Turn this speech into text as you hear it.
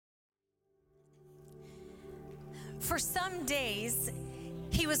For some days,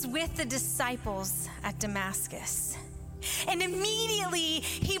 he was with the disciples at Damascus. And immediately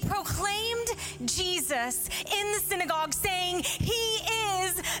he proclaimed Jesus in the synagogue, saying, "He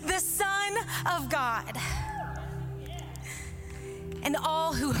is the Son of God." And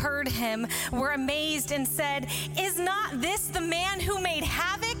all who heard him were amazed and said, "Is not this the man who made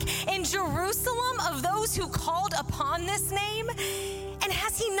havoc in Jerusalem of those who called upon this name? And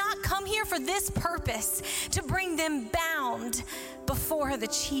has he not come here for this purpose, to bring them bound before the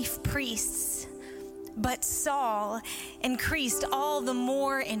chief priests?" But Saul increased all the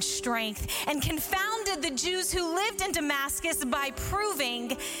more in strength and confounded the Jews who lived in Damascus by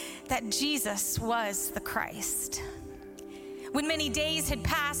proving that Jesus was the Christ. When many days had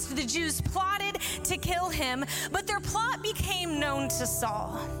passed, the Jews plotted to kill him, but their plot became known to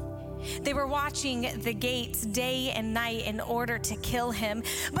Saul. They were watching the gates day and night in order to kill him,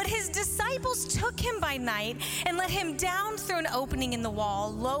 but his disciples took him by night and let him down through an opening in the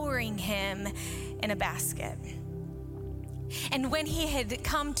wall, lowering him in a basket. And when he had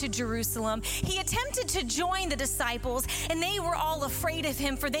come to Jerusalem, he attempted to join the disciples, and they were all afraid of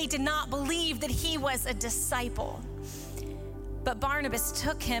him, for they did not believe that he was a disciple. But Barnabas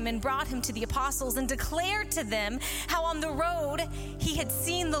took him and brought him to the apostles and declared to them how on the road he had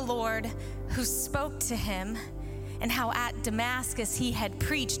seen the Lord who spoke to him, and how at Damascus he had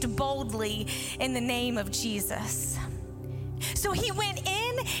preached boldly in the name of Jesus. So he went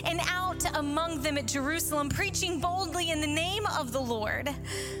in and out among them at Jerusalem, preaching boldly in the name of the Lord.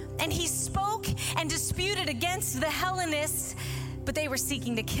 And he spoke and disputed against the Hellenists, but they were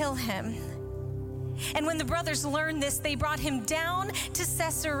seeking to kill him. And when the brothers learned this, they brought him down to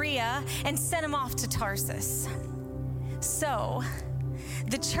Caesarea and sent him off to Tarsus. So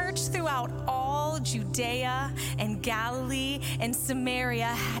the church throughout all Judea and Galilee and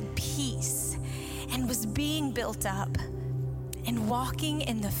Samaria had peace and was being built up and walking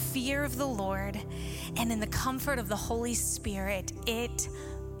in the fear of the Lord and in the comfort of the Holy Spirit. It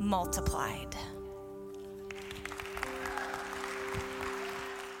multiplied.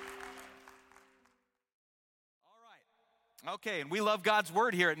 Okay, and we love God's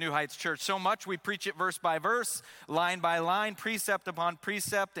word here at New Heights Church so much. We preach it verse by verse, line by line, precept upon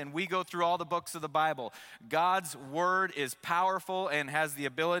precept, and we go through all the books of the Bible. God's word is powerful and has the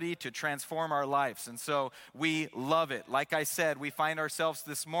ability to transform our lives, and so we love it. Like I said, we find ourselves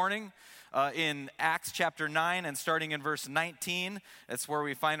this morning in Acts chapter 9 and starting in verse 19. That's where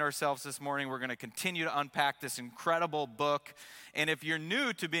we find ourselves this morning. We're going to continue to unpack this incredible book. And if you're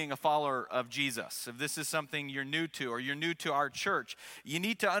new to being a follower of Jesus, if this is something you're new to or you're new to our church, you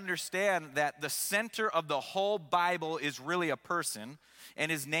need to understand that the center of the whole Bible is really a person,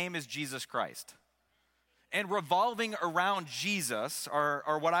 and his name is Jesus Christ. And revolving around Jesus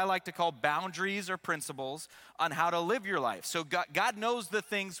are what I like to call boundaries or principles on how to live your life. So God knows the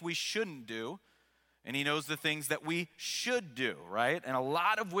things we shouldn't do, and he knows the things that we should do, right? And a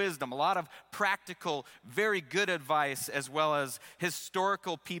lot of wisdom, a lot of practical, very good advice, as well as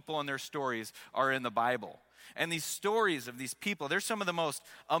historical people and their stories are in the Bible. And these stories of these people, they're some of the most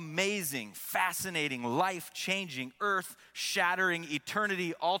amazing, fascinating, life-changing, earth-shattering,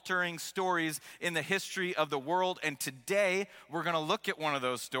 eternity-altering stories in the history of the world. And today, we're going to look at one of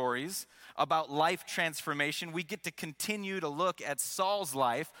those stories about life transformation. We get to continue to look at Saul's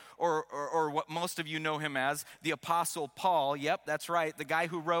life, or what most of you know him as, the Apostle Paul. Yep, that's right, the guy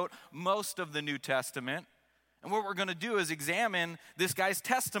who wrote most of the New Testament. And what we're going to do is examine this guy's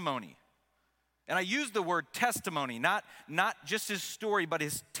testimony. And I use the word testimony, not just his story, but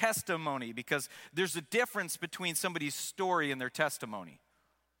his testimony, because there's a difference between somebody's story and their testimony.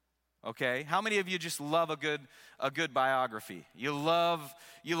 Okay? How many of you just love a good biography? You love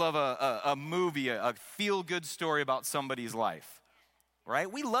a movie, a feel-good story about somebody's life. Right?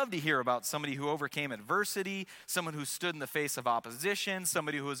 We love to hear about somebody who overcame adversity, someone who stood in the face of opposition,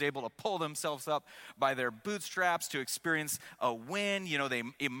 somebody who was able to pull themselves up by their bootstraps to experience a win. You know, they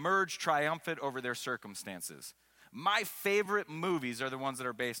emerged triumphant over their circumstances. My favorite movies are the ones that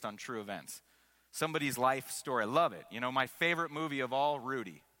are based on true events. Somebody's life story. I love it. You know, my favorite movie of all,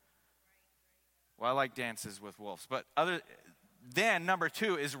 Rudy. Well, I like Dances with Wolves. But then number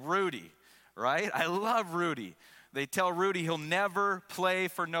 2 is Rudy, right? I love Rudy. They tell Rudy he'll never play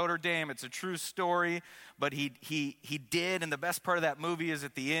for Notre Dame. It's a true story, but he did, and the best part of that movie is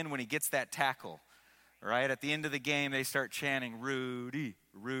at the end when he gets that tackle, right? At the end of the game, they start chanting, "Rudy,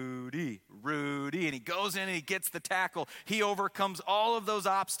 Rudy, Rudy," and he goes in and he gets the tackle. He overcomes all of those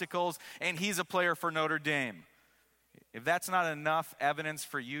obstacles, and he's a player for Notre Dame. If that's not enough evidence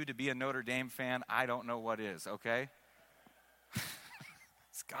for you to be a Notre Dame fan, I don't know what is, okay?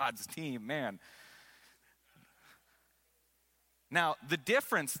 It's God's team, man. Now, the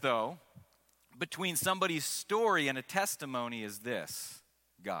difference, though, between somebody's story and a testimony is this: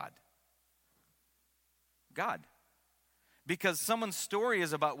 God. God. Because someone's story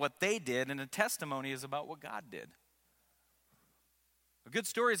is about what they did, and a testimony is about what God did. A good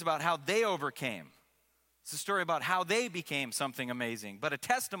story is about how they overcame. It's a story about how they became something amazing. But a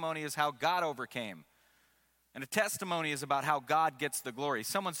testimony is how God overcame. And a testimony is about how God gets the glory.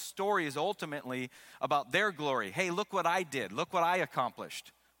 Someone's story is ultimately about their glory. Hey, look what I did. Look what I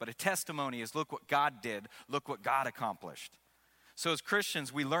accomplished. But a testimony is look what God did. Look what God accomplished. So as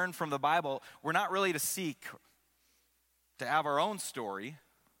Christians, we learn from the Bible, we're not really to seek to have our own story.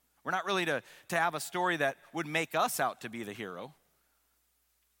 We're not really to have a story that would make us out to be the hero.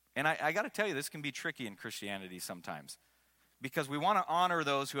 And I got to tell you, this can be tricky in Christianity sometimes, because we want to honor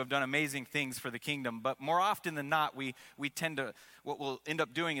those who have done amazing things for the kingdom, but more often than not, we tend to, what we'll end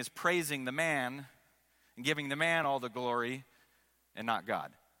up doing is praising the man and giving the man all the glory and not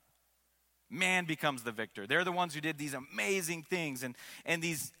God. Man becomes the victor. They're the ones who did these amazing things, and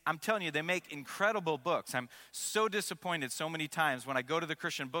these, I'm telling you, they make incredible books. I'm so disappointed so many times when I go to the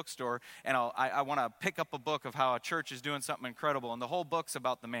Christian bookstore and I want to pick up a book of how a church is doing something incredible, and the whole book's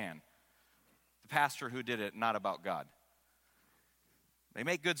about the man, the pastor who did it, not about God. They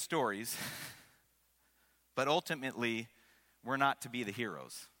make good stories, but ultimately, we're not to be the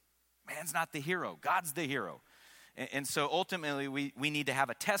heroes. Man's not the hero. God's the hero. And so ultimately, we need to have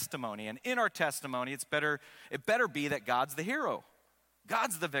a testimony. And in our testimony, it better be that God's the hero.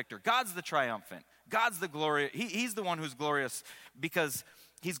 God's the victor. God's the triumphant. God's the glorious. He's the one who's glorious because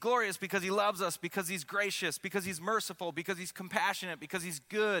he's glorious because he loves us, because he's gracious, because he's merciful, because he's compassionate, because he's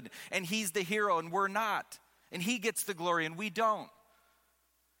good. And he's the hero and we're not. And he gets the glory and we don't.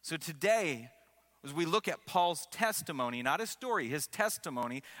 So today, as we look at Paul's testimony, not his story, his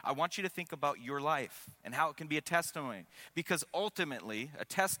testimony, I want you to think about your life and how it can be a testimony. Because ultimately, a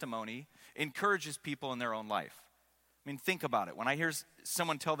testimony encourages people in their own life. I mean, think about it. When I hear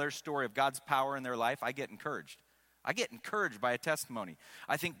someone tell their story of God's power in their life, I get encouraged. I get encouraged by a testimony.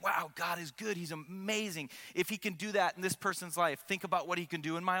 I think, wow, God is good. He's amazing. If he can do that in this person's life, think about what he can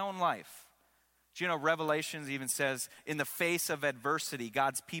do in my own life. Do you know, Revelations even says, in the face of adversity,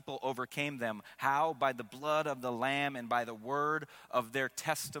 God's people overcame them. How? By the blood of the Lamb and by the word of their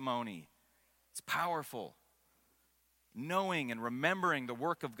testimony. It's powerful. Knowing and remembering the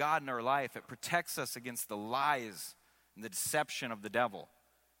work of God in our life, it protects us against the lies and the deception of the devil.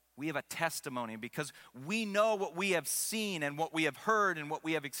 We have a testimony because we know what we have seen and what we have heard and what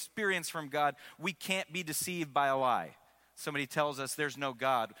we have experienced from God. We can't be deceived by a lie. Somebody tells us there's no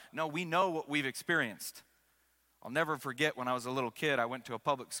God. No, we know what we've experienced. I'll never forget when I was a little kid, I went to a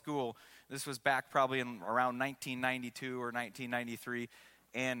public school. This was back probably in around 1992 or 1993.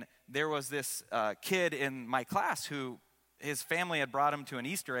 And there was this kid in my class who his family had brought him to an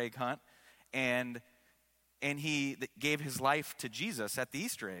Easter egg hunt. And he gave his life to Jesus at the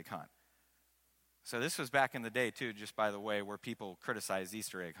Easter egg hunt. So this was back in the day too, just by the way, where people criticize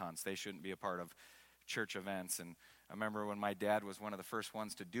Easter egg hunts. They shouldn't be a part of church events. And I remember when my dad was one of the first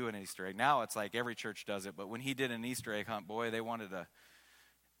ones to do an Easter egg. Now it's like every church does it, but when he did an Easter egg hunt, boy, they wanted to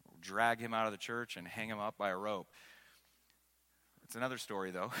drag him out of the church and hang him up by a rope. It's another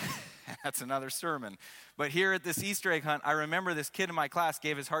story, though. That's another sermon. But here at this Easter egg hunt, I remember this kid in my class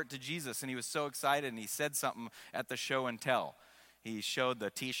gave his heart to Jesus, and he was so excited, and he said something at the show and tell. He showed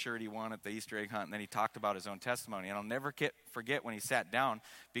the T-shirt he won at the Easter egg hunt, and then he talked about his own testimony. And I'll never forget when he sat down,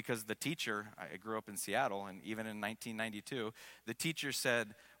 because the teacher, I grew up in Seattle, and even in 1992, the teacher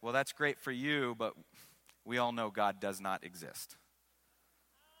said, well, that's great for you, but we all know God does not exist.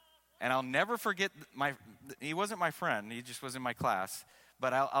 And I'll never forget, he wasn't my friend, he just was in my class,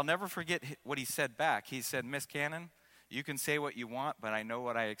 but I'll never forget what he said back. He said, Miss Cannon, you can say what you want, but I know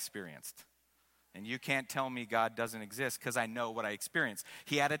what I experienced. And you can't tell me God doesn't exist because I know what I experienced.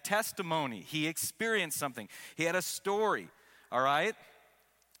 He had a testimony. He experienced something. He had a story, all right?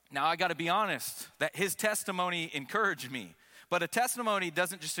 Now, I got to be honest, that his testimony encouraged me. But a testimony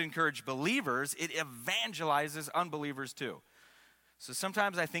doesn't just encourage believers, it evangelizes unbelievers too. So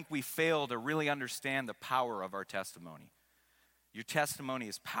sometimes I think we fail to really understand the power of our testimony. Your testimony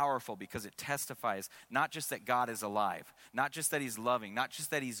is powerful because it testifies not just that God is alive, not just that he's loving, not just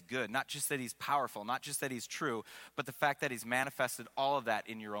that he's good, not just that he's powerful, not just that he's true, but the fact that he's manifested all of that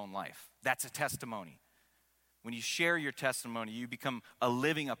in your own life. That's a testimony. When you share your testimony, you become a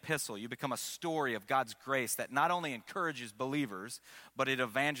living epistle. You become a story of God's grace that not only encourages believers, but it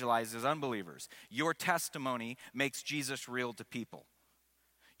evangelizes unbelievers. Your testimony makes Jesus real to people.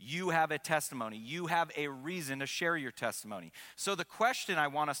 You have a testimony. You have a reason to share your testimony. So the question I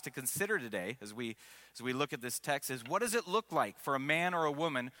want us to consider today as we look at this text is, what does it look like for a man or a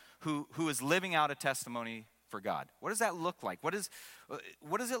woman who is living out a testimony for God? What does that look like? What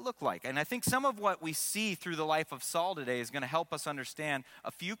does it look like? And I think some of what we see through the life of Saul today is going to help us understand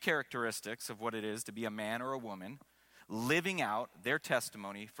a few characteristics of what it is to be a man or a woman living out their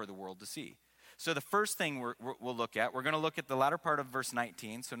testimony for the world to see. So the first thing we'll look at, we're going to look at the latter part of verse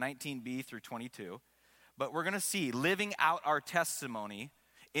 19, so 19b through 22. But we're going to see living out our testimony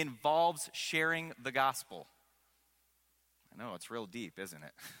involves sharing the gospel. I know, it's real deep, isn't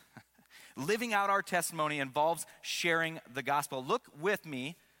it? Living out our testimony involves sharing the gospel. Look with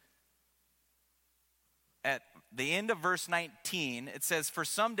me at the end of verse 19. It says, for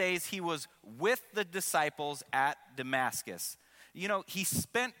some days he was with the disciples at Damascus. You know, he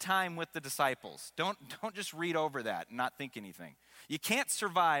spent time with the disciples. Don't just read over that and not think anything. You can't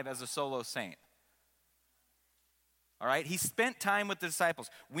survive as a solo saint. All right? He spent time with the disciples.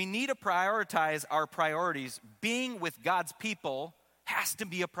 We need to prioritize our priorities. Being with God's people has to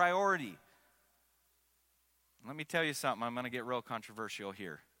be a priority. Let me tell you something. I'm going to get real controversial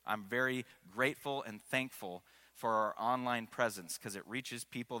here. I'm very grateful and thankful for our online presence because it reaches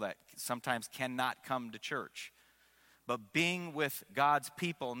people that sometimes cannot come to church. But being with God's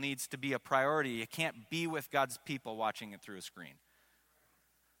people needs to be a priority. You can't be with God's people watching it through a screen.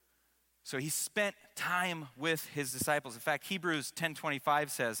 So he spent time with his disciples. In fact, Hebrews 10:25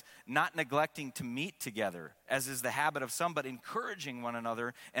 says, not neglecting to meet together, as is the habit of some, but encouraging one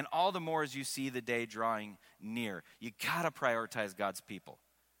another, and all the more as you see the day drawing near. You got to prioritize God's people.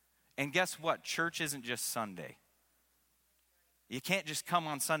 And guess what? Church isn't just Sunday. You can't just come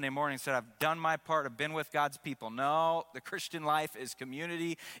on Sunday morning and say, I've done my part, I've been with God's people. No, the Christian life is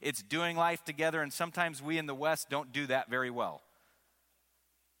community. It's doing life together, and sometimes we in the West don't do that very well.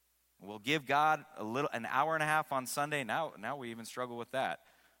 We'll give God an hour and a half on Sunday. Now we even struggle with that,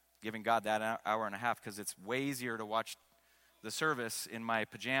 giving God that hour and a half, because it's way easier to watch the service in my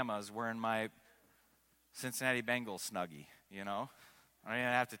pajamas wearing my Cincinnati Bengals snuggie, you know. I don't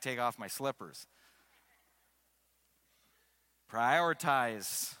even have to take off my slippers.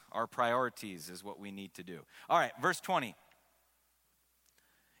 Prioritize our priorities is what we need to do. All right, verse 20.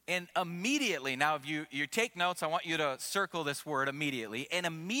 And immediately, now if you take notes, I want you to circle this word immediately. And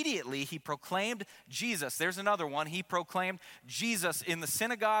immediately he proclaimed Jesus. There's another one. He proclaimed Jesus in the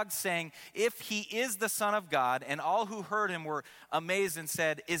synagogue, saying, if he is the Son of God. And all who heard him were amazed and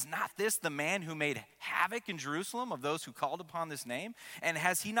said, is not this the man who made havoc in Jerusalem of those who called upon this name? And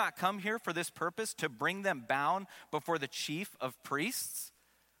has he not come here for this purpose, to bring them bound before the chief of priests?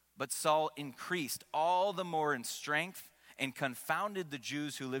 But Saul increased all the more in strength and confounded the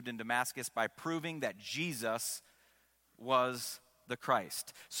Jews who lived in Damascus by proving that Jesus was the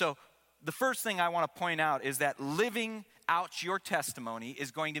Christ. So the first thing I want to point out is that living out your testimony is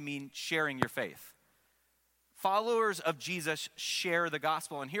going to mean sharing your faith. Followers of Jesus share the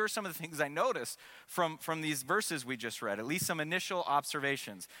gospel. And here are some of the things I noticed from these verses we just read, at least some initial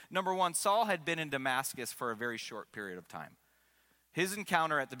observations. Number one, Saul had been in Damascus for a very short period of time. His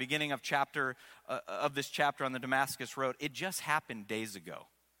encounter at the beginning of this chapter on the Damascus road, it just happened days ago.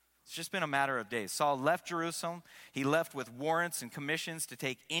 It's just been a matter of days. Saul left Jerusalem. He left with warrants and commissions to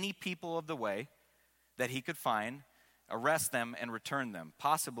take any people of the way that he could find, arrest them, and return them,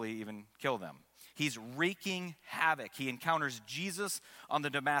 possibly even kill them. He's wreaking havoc. He encounters Jesus on the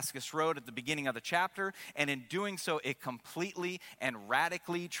Damascus road at the beginning of the chapter, and in doing so, it completely and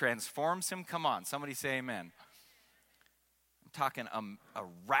radically transforms him. Come on, somebody say amen. Talking a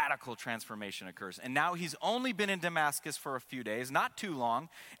radical transformation occurs. And now he's only been in Damascus for a few days, not too long.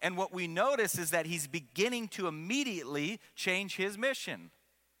 And what we notice is that he's beginning to immediately change his mission.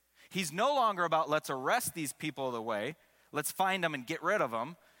 He's no longer about let's arrest these people of the way, let's find them and get rid of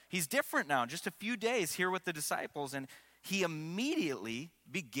them. He's different now, just a few days here with the disciples, and he immediately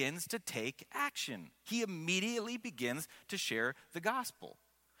begins to take action. He immediately begins to share the gospel.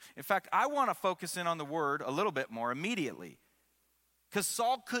 In fact, I want to focus in on the word a little bit more, immediately. Because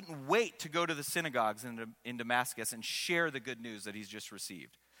Saul couldn't wait to go to the synagogues in Damascus and share the good news that he's just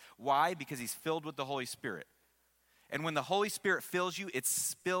received. Why? Because he's filled with the Holy Spirit. And when the Holy Spirit fills you, it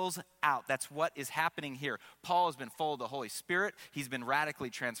spills out. That's what is happening here. Paul has been full of the Holy Spirit. He's been radically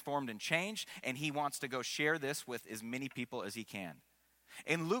transformed and changed, and he wants to go share this with as many people as he can.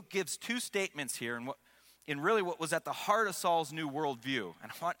 And Luke gives two statements here in really what was at the heart of Saul's new worldview.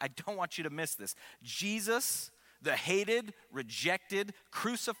 And I don't want you to miss this. Jesus, the hated, rejected,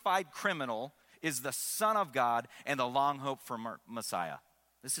 crucified criminal, is the Son of God and the long hope for Messiah.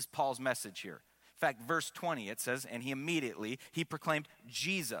 This is Paul's message here. fact, verse 20, it says, and he proclaimed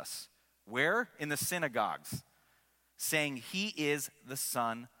Jesus. Where? In the synagogues, saying he is the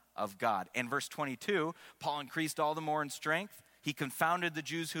Son of God. And verse 22, Paul increased all the more in strength. He confounded the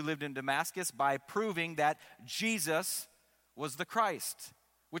Jews who lived in Damascus by proving that Jesus was the Christ,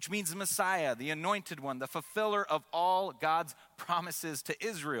 which means the Messiah, the anointed one, the fulfiller of all God's promises to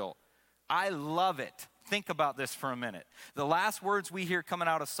Israel. I love it. Think about this for a minute. The last words we hear coming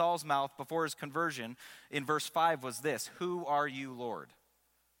out of Saul's mouth before his conversion in verse 5 was this: "Who are you, Lord?"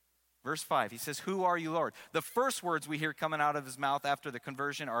 Verse 5, he says, "Who are you, Lord?" The first words we hear coming out of his mouth after the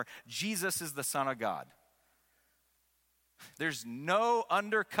conversion are, "Jesus is the Son of God." There's no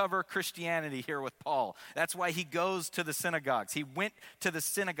undercover Christianity here with Paul. That's why he goes to the synagogues. He went to the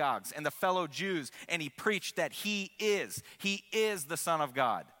synagogues and the fellow Jews, and he preached that he is the Son of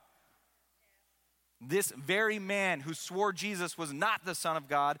God. This very man who swore Jesus was not the Son of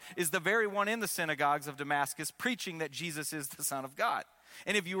God is the very one in the synagogues of Damascus preaching that Jesus is the Son of God.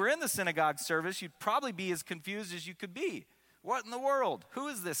 And if you were in the synagogue service, you'd probably be as confused as you could be. What in the world? Who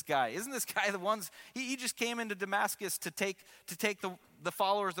is this guy? Isn't this guy the ones, he just came into Damascus to take the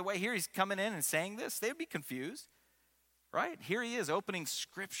followers away. Here he's coming in and saying this. They'd be confused, right? Here he is opening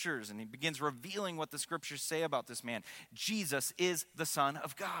scriptures, and he begins revealing what the scriptures say about this man. Jesus is the Son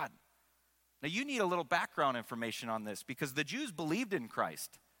of God. Now you need a little background information on this because the Jews believed in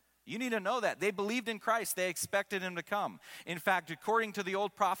Christ. You need to know that. They believed in Christ. They expected him to come. In fact, according to the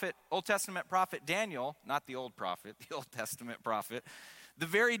Old Testament prophet Daniel, not the old prophet, the Old Testament prophet, the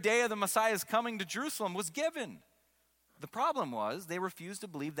very day of the Messiah's coming to Jerusalem was given. The problem was they refused to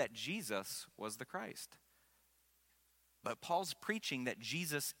believe that Jesus was the Christ. But Paul's preaching that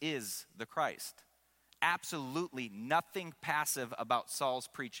Jesus is the Christ. Absolutely nothing passive about Saul's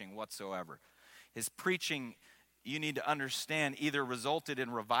preaching whatsoever. His preaching, you need to understand, either resulted in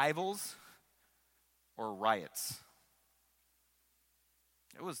revivals or riots.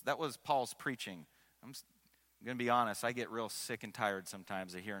 That was Paul's preaching. I'm going to be honest, I get real sick and tired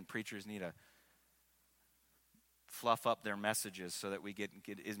sometimes of hearing preachers need to fluff up their messages so that we get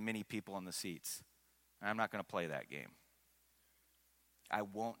as many people in the seats. I'm not going to play that game. I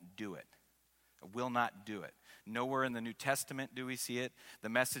won't do it. I will not do it. Nowhere in the New Testament do we see it. The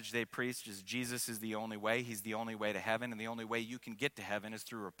message they preach is Jesus is the only way. He's the only way to heaven, and the only way you can get to heaven is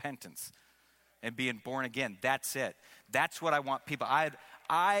through repentance and being born again. That's it. That's what I want people.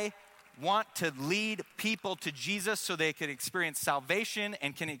 I want to lead people to Jesus so they can experience salvation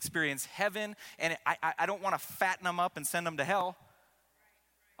and can experience heaven. And I don't want to fatten them up and send them to hell.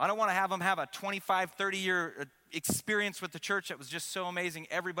 I don't want to have them have a 25, 30-year experience with the church that was just so amazing.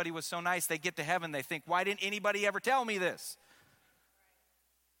 Everybody was so nice. They get to heaven. They think, why didn't anybody ever tell me this?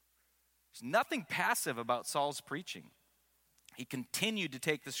 There's nothing passive about Saul's preaching. He continued to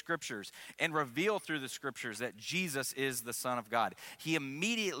take the scriptures and reveal through the scriptures that Jesus is the Son of God. He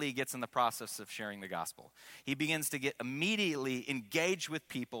immediately gets in the process of sharing the gospel. He begins to get immediately engaged with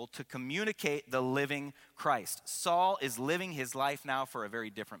people to communicate the living Christ. Saul is living his life now for a very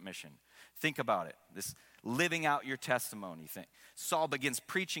different mission. Think about it. This living out your testimony thing. Saul begins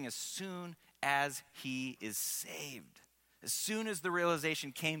preaching as soon as he is saved. As soon as the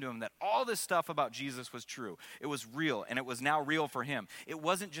realization came to him that all this stuff about Jesus was true, it was real, and it was now real for him. It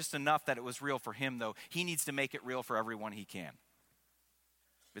wasn't just enough that it was real for him, though. He needs to make it real for everyone he can.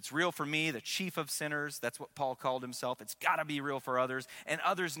 If it's real for me, the chief of sinners, that's what Paul called himself. It's got to be real for others, and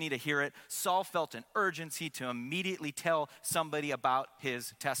others need to hear it. Saul felt an urgency to immediately tell somebody about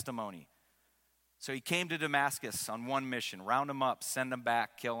his testimony. So he came to Damascus on one mission: round him up, send him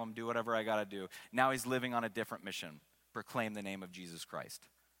back, kill him, do whatever I got to do. Now he's living on a different mission: proclaim the name of Jesus Christ.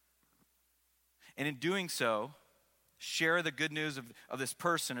 And in doing so, share the good news of this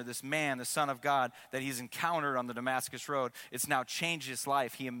person or this man, the Son of God, that he's encountered on the Damascus road. It's now changed his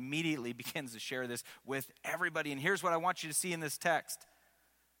life. He immediately begins to share this with everybody. And here's what I want you to see in this text.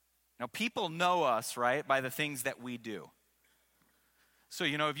 Now, people know us, right, by the things that we do. So,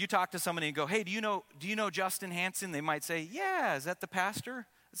 if you talk to somebody and go, hey, do you know Justin Hansen? They might say, yeah, is that the pastor?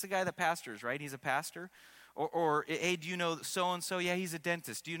 That's the guy that pastors, right? He's a pastor. Or, hey, do you know so-and-so? Yeah, he's a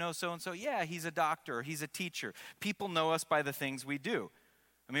dentist. Do you know so-and-so? Yeah, he's a doctor. Or he's a teacher. People know us by the things we do.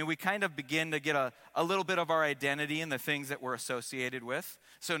 I mean, we kind of begin to get a little bit of our identity in the things that we're associated with.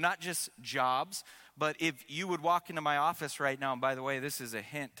 So not just jobs, but if you would walk into my office right now, and by the way, this is a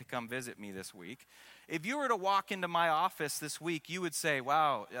hint to come visit me this week. If you were to walk into my office this week, you would say,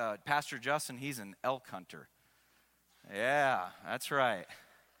 wow, Pastor Justin, he's an elk hunter. Yeah, that's right.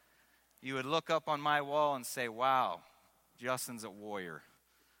 You would look up on my wall and say, wow, Justin's a warrior.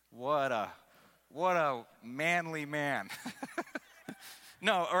 What a manly man.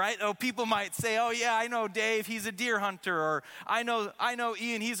 No, all right? Oh, people might say, oh yeah, I know Dave, he's a deer hunter, or I know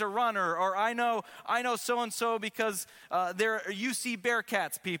Ian, he's a runner, or I know so-and-so because they're UC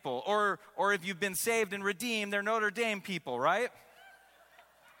Bearcats people, or if you've been saved and redeemed, they're Notre Dame people, right?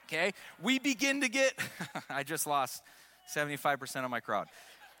 Okay, we begin to get, I just lost 75% of my crowd.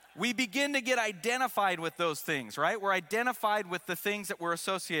 We begin to get identified with those things, right? We're identified with the things that we're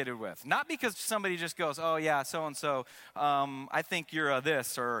associated with. Not because somebody just goes, oh yeah, so-and-so, I think you're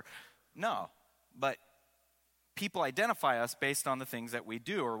this, or no. But people identify us based on the things that we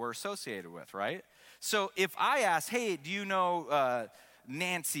do or we're associated with, right? So if I ask, hey, do you know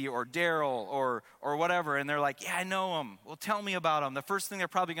Nancy or Daryl or whatever, and they're like, yeah, I know them. Well, tell me about them. The first thing they're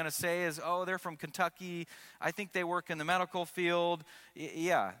probably going to say is, oh, they're from Kentucky. I think they work in the medical field.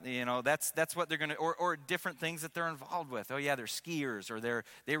 Yeah, that's what they're going to, or different things that they're involved with. Oh, yeah, they're skiers, or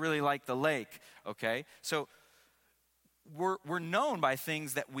they really like the lake, okay? So we're known by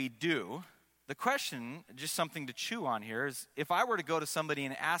things that we do. The question, just something to chew on here, is if I were to go to somebody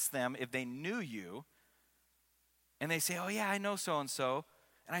and ask them if they knew you, and they say, oh, yeah, I know so-and-so.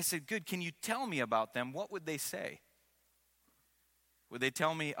 And I said, good, can you tell me about them? What would they say? Would they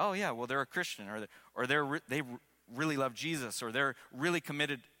tell me, oh, yeah, well, they're a Christian, or they really love Jesus, or they're really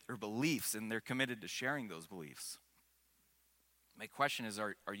committed to their beliefs, and they're committed to sharing those beliefs? My question is,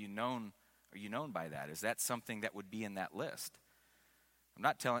 are you known by that? Is that something that would be in that list?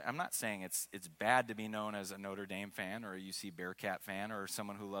 I'm not saying it's bad to be known as a Notre Dame fan or a UC Bearcat fan or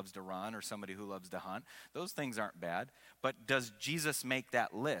someone who loves to run or somebody who loves to hunt. Those things aren't bad. But does Jesus make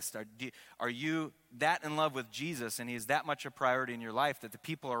that list? Are you that in love with Jesus and he's that much a priority in your life that the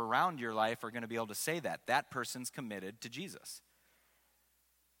people around your life are going to be able to say that person's committed to Jesus?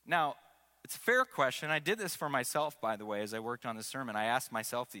 Now, it's a fair question. I did this for myself, by the way, as I worked on this sermon. I asked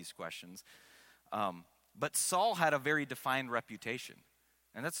myself these questions. But Saul had a very defined reputation.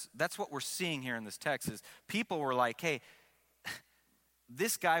 And that's what we're seeing here in this text is people were like, hey,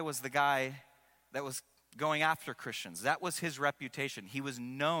 this guy was the guy that was going after Christians. That was his reputation. He was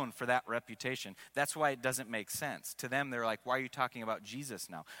known for that reputation. That's why it doesn't make sense. To them, they're like, why are you talking about Jesus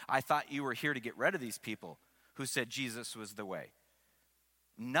now? I thought you were here to get rid of these people who said Jesus was the way.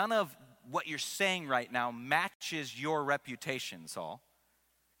 None of what you're saying right now matches your reputation, Saul.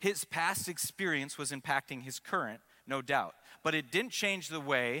 His past experience was impacting his current, no doubt. But it didn't change the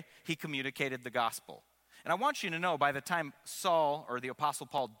way he communicated the gospel. And I want you to know, by the time Saul, or the Apostle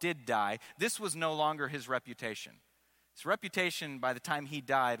Paul, did die, this was no longer his reputation. His reputation, by the time he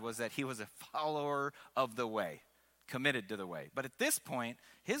died, was that he was a follower of the way, committed to the way. But at this point,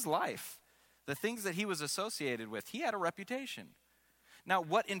 his life, the things that he was associated with, he had a reputation. Now,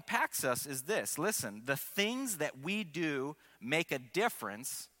 what impacts us is this. Listen, the things that we do make a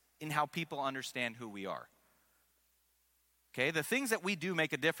difference in how people understand who we are. Okay, the things that we do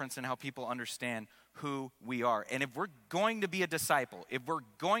make a difference in how people understand who we are. And if we're going to be a disciple,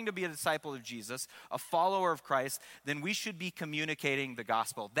 of Jesus, a follower of Christ, then we should be communicating the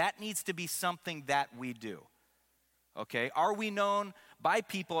gospel. That needs to be something that we do. Okay, are we known by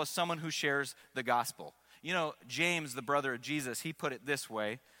people as someone who shares the gospel? You know, James, the brother of Jesus, he put it this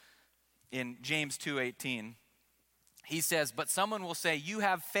way in James 2:18. He says, but someone will say, you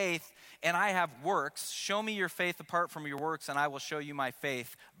have faith and I have works. Show me your faith apart from your works and I will show you my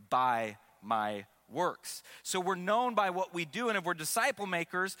faith by my works. So we're known by what we do, and if we're disciple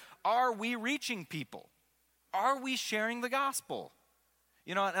makers, are we reaching people? Are we sharing the gospel?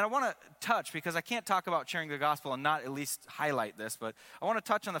 You know, and I want to touch, because I can't talk about sharing the gospel and not at least highlight this, but I want to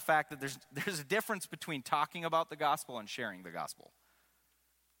touch on the fact that there's a difference between talking about the gospel and sharing the gospel.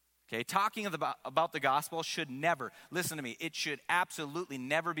 Okay, talking about the gospel should never, listen to me, it should absolutely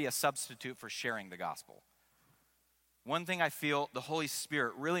never be a substitute for sharing the gospel. One thing I feel the Holy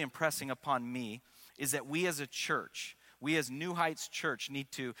Spirit really impressing upon me is that we as a church, we as New Heights Church,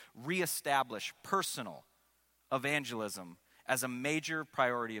 need to reestablish personal evangelism as a major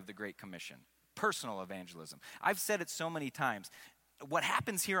priority of the Great Commission. Personal evangelism. I've said it so many times. What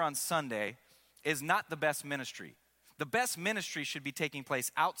happens here on Sunday is not the best ministry. The best ministry should be taking place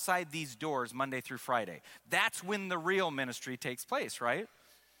outside these doors Monday through Friday. That's when the real ministry takes place, right?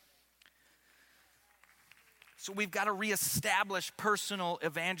 So we've got to reestablish personal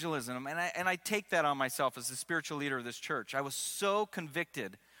evangelism. And I take that on myself as the spiritual leader of this church. I was so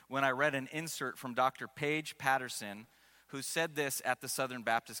convicted when I read an insert from Dr. Paige Patterson, who said this at the Southern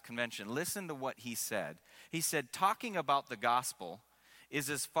Baptist Convention. Listen to what he said. He said, talking about the gospel is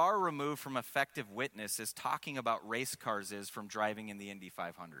as far removed from effective witness as talking about race cars is from driving in the Indy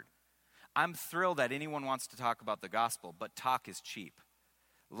 500. I'm thrilled that anyone wants to talk about the gospel, but talk is cheap.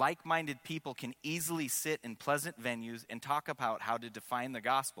 like-minded people can easily sit in pleasant venues and talk about how to define the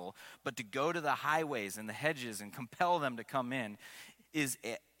gospel, but to go to the highways and the hedges and compel them to come in is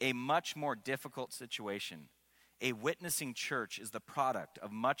a much more difficult situation. A witnessing church is the product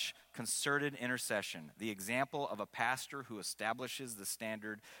of much concerted intercession, the example of a pastor who establishes the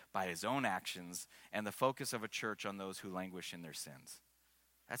standard by his own actions, and the focus of a church on those who languish in their sins.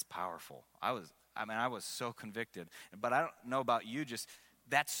 That's powerful. I was so convicted. But I don't know about you, just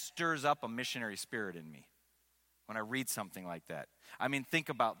that stirs up a missionary spirit in me when I read something like that. I mean, think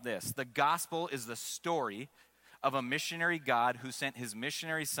about this. The gospel is the story of a missionary God who sent his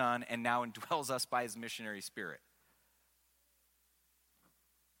missionary son and now indwells us by his missionary spirit.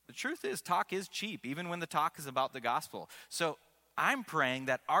 The truth is, talk is cheap, even when the talk is about the gospel. So I'm praying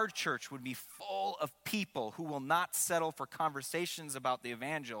that our church would be full of people who will not settle for conversations about the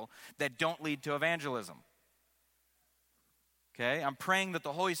evangel that don't lead to evangelism. Okay? I'm praying that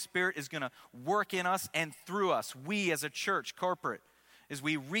the Holy Spirit is going to work in us and through us, we as a church, corporate, as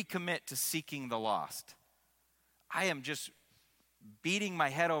we recommit to seeking the lost. I am just beating my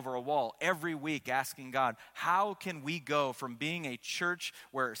head over a wall every week asking God, how can we go from being a church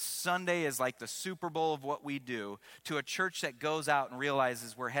where Sunday is like the Super Bowl of what we do to a church that goes out and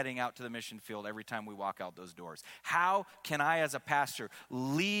realizes we're heading out to the mission field every time we walk out those doors? How can I as a pastor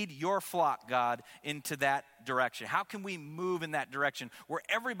lead your flock, God, into that direction? How can we move in that direction where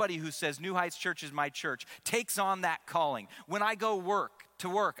everybody who says New Heights Church is my church takes on that calling? When I go to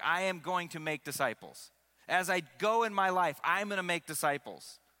work, I am going to make disciples. As I go in my life, I'm going to make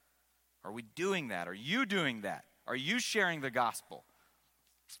disciples. Are we doing that? Are you doing that? Are you sharing the gospel?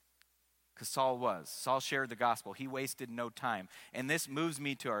 Because Saul was. Saul shared the gospel. He wasted no time. And this moves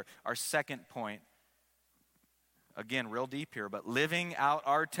me to our second point. Again, real deep here, but living out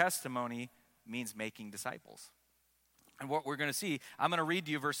our testimony means making disciples. And what we're going to see, I'm going to read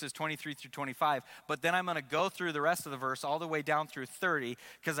to you verses 23 through 25, but then I'm going to go through the rest of the verse all the way down through 30,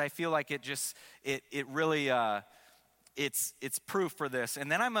 because I feel like it really, it's proof for this.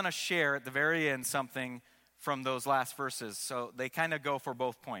 And then I'm going to share at the very end something from those last verses. So they kind of go for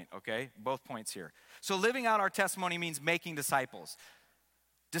both points, okay? Both points here. So living out our testimony means making disciples.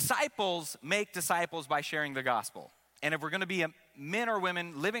 Disciples make disciples by sharing the gospel. And if we're going to be men or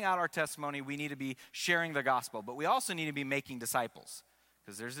women living out our testimony, we need to be sharing the gospel. But we also need to be making disciples,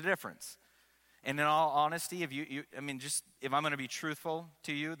 because there's a difference. And in all honesty, if I'm going to be truthful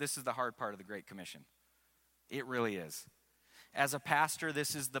to you, this is the hard part of the Great Commission. It really is. As a pastor,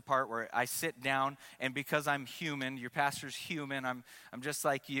 this is the part where I sit down, and because I'm human, your pastor's human, I'm just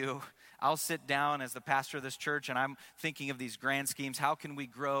like you. I'll sit down as the pastor of this church, and I'm thinking of these grand schemes. How can we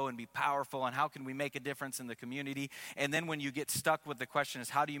grow and be powerful, and how can we make a difference in the community? And then when you get stuck with the question is,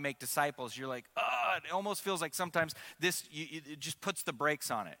 how do you make disciples? You're like, it almost feels like sometimes it just puts the brakes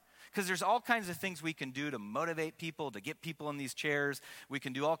on it. Because there's all kinds of things we can do to motivate people, to get people in these chairs. We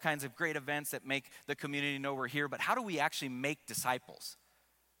can do all kinds of great events that make the community know we're here. But how do we actually make disciples?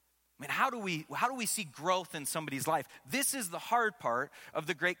 I mean, how do we see growth in somebody's life? This is the hard part of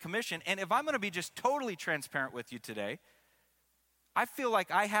the Great Commission. And if I'm going to be just totally transparent with you today, I feel like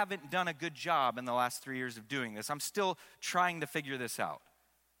I haven't done a good job in the last 3 years of doing this. I'm still trying to figure this out.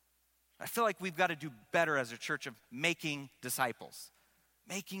 I feel like we've got to do better as a church of making disciples.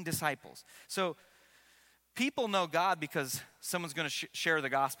 Making disciples. So people know God because someone's going to share the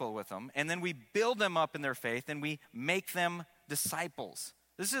gospel with them, and then we build them up in their faith, and we make them disciples.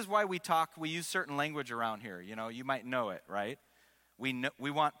 This is why we use certain language around here. You know, you might know it, right?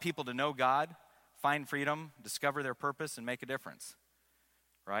 We want people to know God, find freedom, discover their purpose, and make a difference,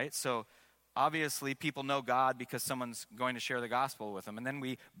 right? So obviously, people know God because someone's going to share the gospel with them. And then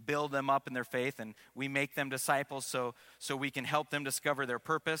we build them up in their faith, and we make them disciples so we can help them discover their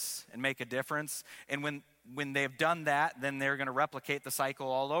purpose and make a difference. And when they've done that, then they're going to replicate the cycle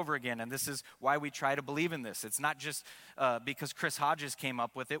all over again. And this is why we try to believe in this. It's not just because Chris Hodges came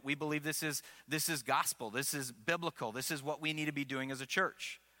up with it. We believe this is gospel. This is biblical. This is what we need to be doing as a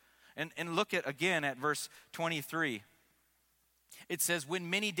church. And look again at verse 23. It says, when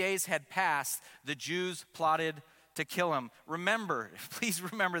many days had passed, the Jews plotted to kill him. Please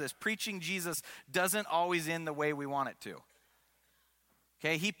remember this. Preaching Jesus doesn't always end the way we want it to.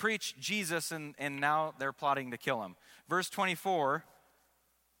 Okay, he preached Jesus, and now they're plotting to kill him. Verse 24,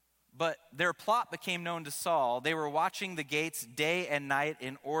 but their plot became known to Saul. They were watching the gates day and night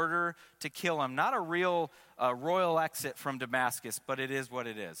in order to kill him. Not a real royal exit from Damascus, but it is what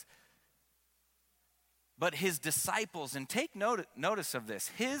it is. But his disciples, and take notice of this,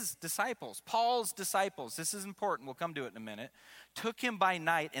 his disciples, Paul's disciples, this is important, we'll come to it in a minute, took him by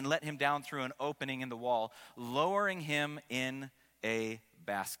night and let him down through an opening in the wall, lowering him in a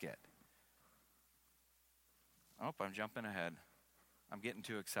basket. Oh, I'm jumping ahead. I'm getting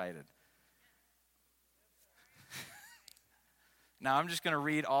too excited. Now, I'm just going to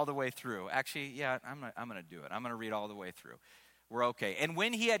read all the way through. Actually, yeah, I'm going to do it. I'm going to read all the way through. We're okay. And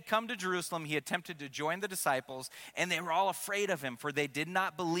when he had come to Jerusalem, he attempted to join the disciples, and they were all afraid of him, for they did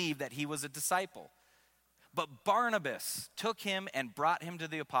not believe that he was a disciple. But Barnabas took him and brought him to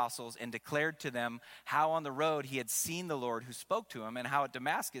the apostles and declared to them how on the road he had seen the Lord who spoke to him, and how at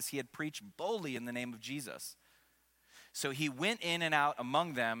Damascus he had preached boldly in the name of Jesus. So he went in and out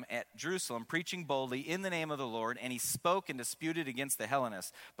among them at Jerusalem, preaching boldly in the name of the Lord, and he spoke and disputed against the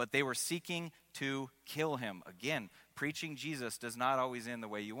Hellenists, but they were seeking to kill him. Again, preaching Jesus does not always end the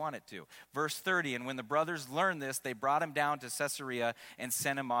way you want it to. Verse 30, and when the brothers learned this, they brought him down to Caesarea and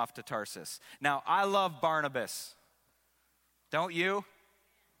sent him off to Tarsus. Now, I love Barnabas. Don't you?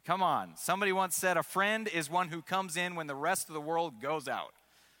 Come on. Somebody once said, a friend is one who comes in when the rest of the world goes out.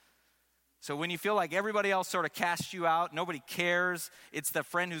 So when you feel like everybody else sort of casts you out, nobody cares, it's the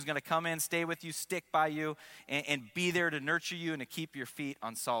friend who's going to come in, stay with you, stick by you, and be there to nurture you and to keep your feet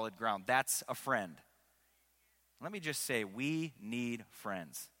on solid ground. That's a friend. Let me just say, we need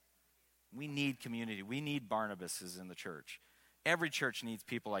friends. We need community. We need Barnabases in the church. Every church needs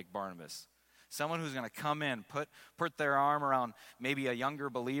people like Barnabas. Someone who's going to come in, put their arm around maybe a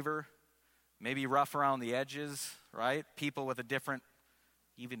younger believer, maybe rough around the edges, right? People with a different,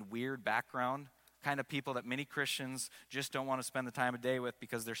 even weird background, kind of people that many Christians just don't want to spend the time of day with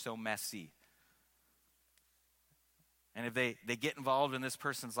because they're so messy. And if they get involved in this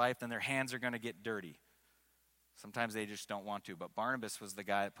person's life, then their hands are going to get dirty. Sometimes they just don't want to. But Barnabas was the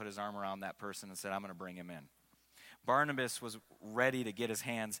guy that put his arm around that person and said, I'm going to bring him in. Barnabas was ready to get his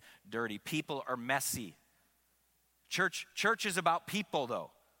hands dirty. People are messy. Church is about people, though.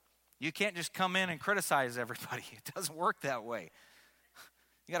 You can't just come in and criticize everybody. It doesn't work that way.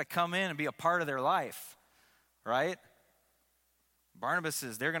 You got to come in and be a part of their life, right? Barnabas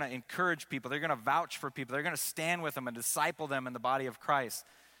they're going to encourage people. They're going to vouch for people. They're going to stand with them and disciple them in the body of Christ.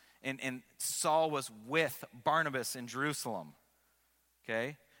 And Saul was with Barnabas in Jerusalem,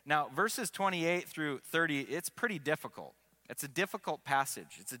 okay? Now, verses 28 through 30, it's pretty difficult. It's a difficult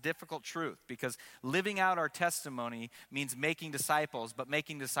passage. It's a difficult truth because living out our testimony means making disciples, but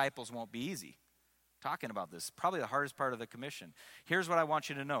making disciples won't be easy. Talking about this, probably the hardest part of the commission. Here's what I want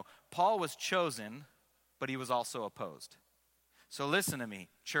you to know. Paul was chosen, but he was also opposed. So listen to me,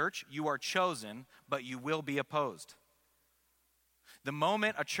 church, you are chosen, but you will be opposed. The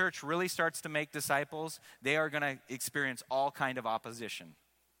moment a church really starts to make disciples, they are going to experience all kind of opposition.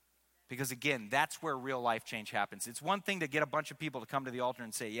 Because again, that's where real life change happens. It's one thing to get a bunch of people to come to the altar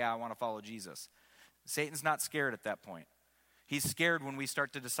and say, yeah, I want to follow Jesus. Satan's not scared at that point. He's scared when we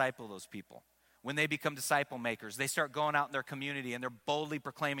start to disciple those people. When they become disciple makers, they start going out in their community and they're boldly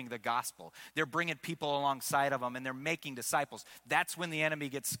proclaiming the gospel. They're bringing people alongside of them and they're making disciples. That's when the enemy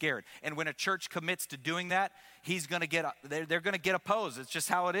gets scared. And when a church commits to doing that, they're going to get opposed. It's just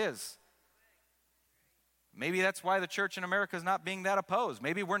how it is. Maybe that's why the church in America is not being that opposed.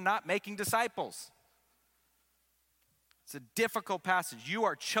 Maybe we're not making disciples. It's a difficult passage. You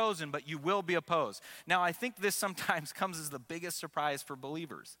are chosen, but you will be opposed. Now, I think this sometimes comes as the biggest surprise for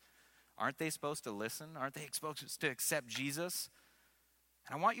believers. Aren't they supposed to listen? Aren't they supposed to accept Jesus?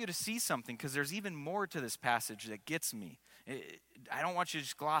 And I want you to see something because there's even more to this passage that gets me. I don't want you to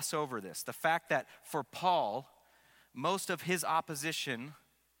just gloss over this. The fact that for Paul, most of his opposition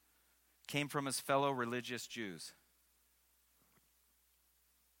came from his fellow religious Jews.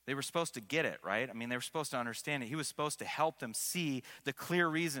 They were supposed to get it, right? I mean, they were supposed to understand it. He was supposed to help them see the clear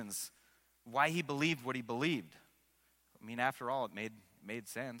reasons why he believed what he believed. I mean, after all, it made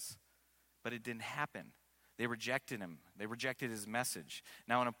sense. But it didn't happen. They rejected him. They rejected his message.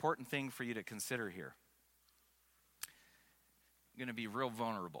 Now, an important thing for you to consider here. I'm going to be real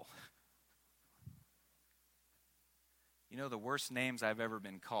vulnerable. You know, the worst names I've ever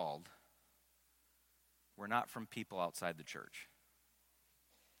been called were not from people outside the church.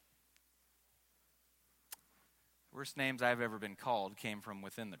 The worst names I've ever been called came from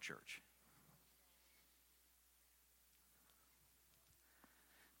within the church.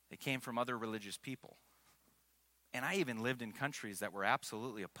 They came from other religious people. And I even lived in countries that were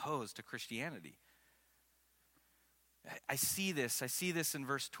absolutely opposed to Christianity. I see this in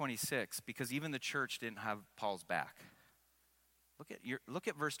verse 26 because even the church didn't have Paul's back. Look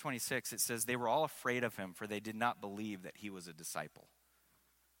at verse 26. It says, they were all afraid of him for they did not believe that he was a disciple.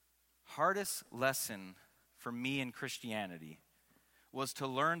 Hardest lesson for me in Christianity was to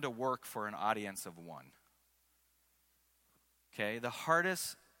learn to work for an audience of one. Okay, the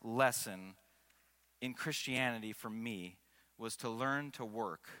hardest lesson in Christianity for me was to learn to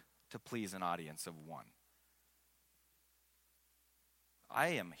work to please an audience of one. I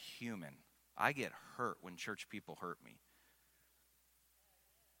am human. I get hurt when church people hurt me.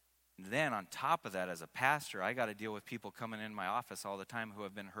 And then on top of that, as a pastor, I got to deal with people coming in my office all the time who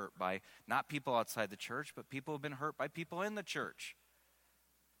have been hurt by not people outside the church, but people who have been hurt by people in the church.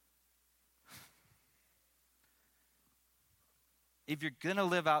 If you're going to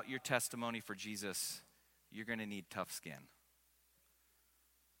live out your testimony for Jesus, you're going to need tough skin.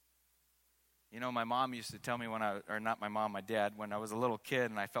 You know, my mom used to tell me my dad, when I was a little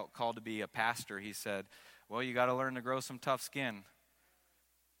kid and I felt called to be a pastor, he said, well, you got to learn to grow some tough skin.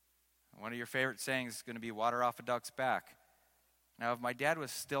 One of your favorite sayings is going to be water off a duck's back. Now, if my dad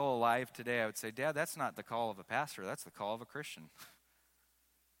was still alive today, I would say, Dad, that's not the call of a pastor, that's the call of a Christian.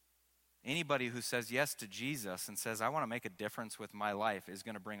 Anybody who says yes to Jesus and says, I want to make a difference with my life is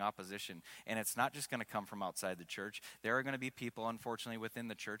going to bring opposition. And it's not just going to come from outside the church. There are going to be people, unfortunately, within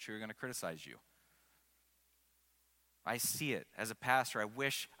the church who are going to criticize you. I see it. As a pastor, I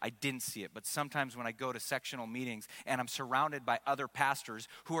wish I didn't see it. But sometimes when I go to sectional meetings and I'm surrounded by other pastors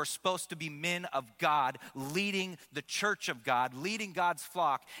who are supposed to be men of God, leading the church of God, leading God's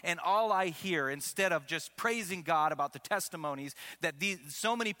flock, and all I hear, instead of just praising God about the testimonies that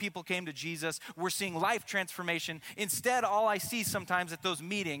so many people came to Jesus, we're seeing life transformation. Instead, all I see sometimes at those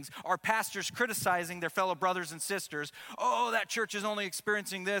meetings are pastors criticizing their fellow brothers and sisters. Oh, that church is only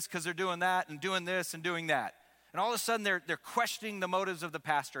experiencing this because they're doing that and doing this and doing that. And all of a sudden, they're questioning the motives of the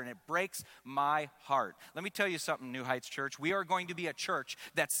pastor, and it breaks my heart. Let me tell you something, New Heights Church. We are going to be a church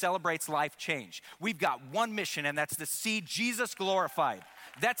that celebrates life change. We've got one mission, and that's to see Jesus glorified.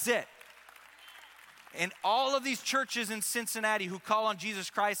 That's it. And all of these churches in Cincinnati who call on Jesus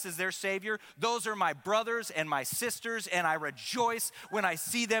Christ as their Savior, those are my brothers and my sisters, and I rejoice when I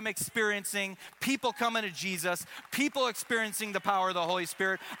see them experiencing people coming to Jesus, people experiencing the power of the Holy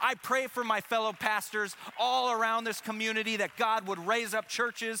Spirit. I pray for my fellow pastors all around this community that God would raise up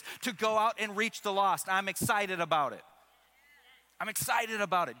churches to go out and reach the lost. I'm excited about it. I'm excited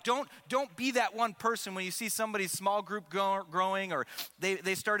about it. Don't be that one person when you see somebody's small group growing, or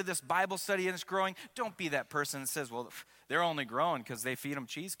they started this Bible study and it's growing. Don't be that person that says, well, they're only growing because they feed them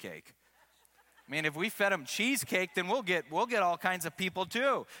cheesecake. I mean, if we fed them cheesecake, then we'll get all kinds of people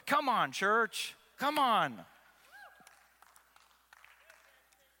too. Come on, church. Come on.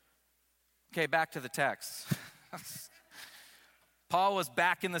 Okay, back to the text. Paul was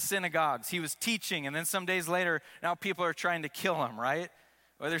back in the synagogues. He was teaching, and then some days later, now people are trying to kill him, right?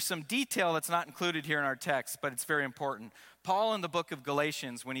 Well, there's some detail that's not included here in our text, but it's very important. Paul in the book of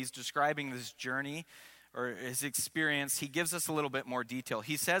Galatians, when he's describing this journey or his experience, he gives us a little bit more detail.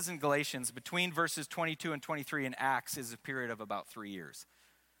 He says in Galatians, between verses 22 and 23 in Acts is a period of about 3 years.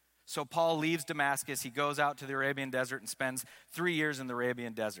 So Paul leaves Damascus, he goes out to the Arabian desert and spends 3 years in the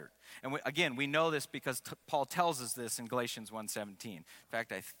Arabian desert. And again, we know this because Paul tells us this in Galatians 1:17. In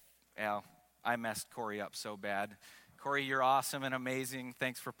fact, I messed Corey up so bad. Corey, you're awesome and amazing.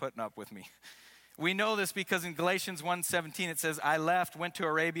 Thanks for putting up with me. We know this because in Galatians 1:17 it says, I left, went to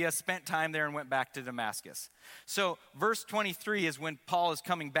Arabia, spent time there, and went back to Damascus. So verse 23 is when Paul is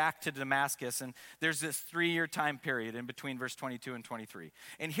coming back to Damascus, and there's this 3-year time period in between verse 22 and 23.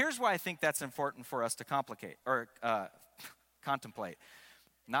 And here's why I think that's important for us to contemplate,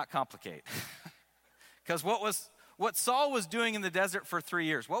 not complicate. Because what Saul was doing in the desert for 3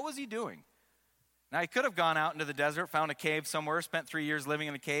 years, what was he doing? Now, he could have gone out into the desert, found a cave somewhere, spent 3 years living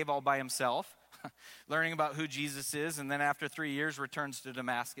in a cave all by himself, learning about who Jesus is, and then after 3 years returns to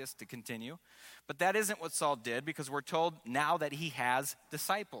Damascus to continue. But that isn't what Saul did, because we're told now that he has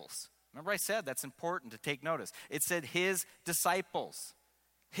disciples. Remember I said that's important to take notice. It said his disciples.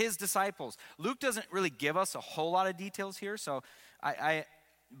 His disciples. Luke doesn't really give us a whole lot of details here, so I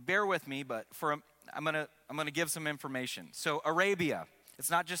bear with me, but I'm gonna give some information. So Arabia. It's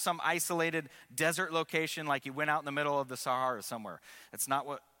not just some isolated desert location like he went out in the middle of the Sahara somewhere. It's not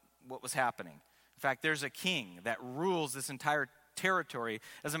what was happening. In fact, there's a king that rules this entire territory.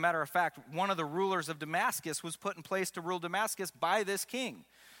 As a matter of fact, one of the rulers of Damascus was put in place to rule Damascus by this king.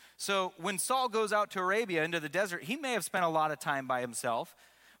 So when Saul goes out to Arabia into the desert, he may have spent a lot of time by himself,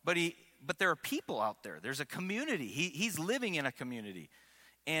 but there are people out there. There's a community. He's living in a community.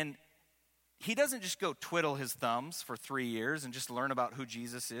 And he doesn't just go twiddle his thumbs for 3 years and just learn about who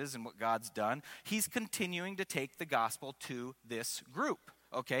Jesus is and what God's done. He's continuing to take the gospel to this group,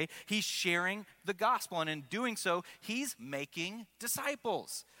 okay? He's sharing the gospel, and in doing so, he's making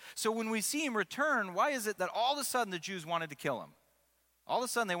disciples. So when we see him return, why is it that all of a sudden the Jews wanted to kill him? All of a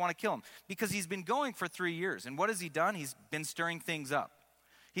sudden they want to kill him because he's been going for 3 years. And what has he done? He's been stirring things up.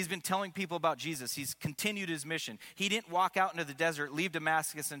 He's been telling people about Jesus. He's continued his mission. He didn't walk out into the desert, leave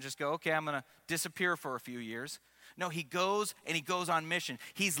Damascus, and just go, okay, I'm going to disappear for a few years. No, he goes and he goes on mission.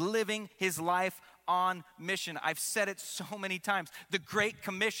 He's living his life on mission. I've said it so many times. The Great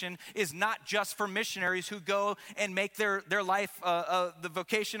Commission is not just for missionaries who go and make their life the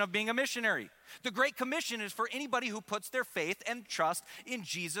vocation of being a missionary. The Great Commission is for anybody who puts their faith and trust in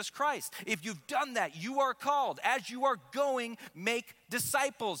Jesus Christ. If you've done that, you are called. As you are going, make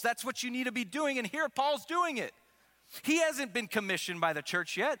disciples. That's what you need to be doing, and here Paul's doing it. He hasn't been commissioned by the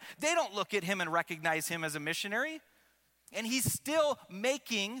church yet. They don't look at him and recognize him as a missionary. And he's still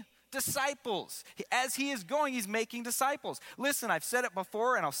making disciples. As he is going, he's making disciples. Listen, I've said it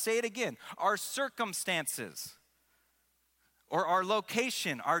before and I'll say it again. Our circumstances or our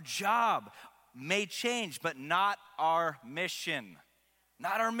location, our job may change, but not our mission.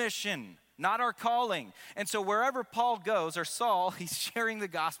 Not our mission. Not our calling. And so wherever Paul goes, or Saul, he's sharing the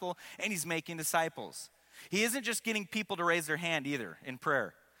gospel and he's making disciples. He isn't just getting people to raise their hand either in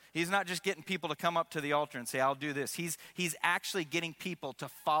prayer. He's not just getting people to come up to the altar and say, I'll do this. He's actually getting people to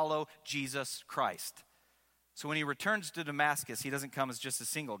follow Jesus Christ. So when he returns to Damascus, he doesn't come as just a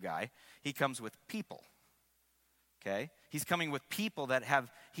single guy. He comes with people. Okay? He's coming with people that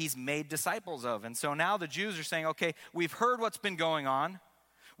he's made disciples of. And so now the Jews are saying, okay, we've heard what's been going on.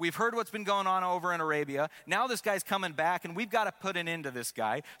 We've heard what's been going on over in Arabia. Now this guy's coming back, and we've got to put an end to this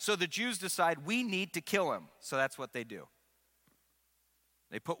guy. So the Jews decide we need to kill him. So that's what they do.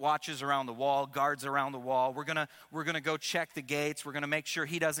 They put watches around the wall, guards around the wall. We're gonna go check the gates. We're gonna make sure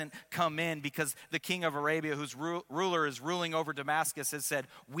he doesn't come in because the king of Arabia, whose ruler is ruling over Damascus, has said,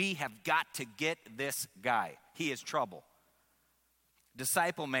 we have got to get this guy. He is trouble.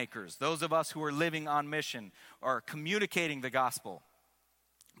 Disciple makers, those of us who are living on mission, are communicating the gospel.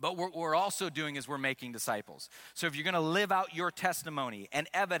 But what we're also doing is we're making disciples. So if you're gonna live out your testimony and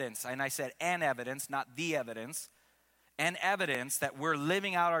evidence, and I said an evidence, not the evidence, and evidence that we're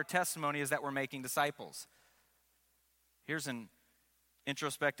living out our testimony is that we're making disciples. Here's an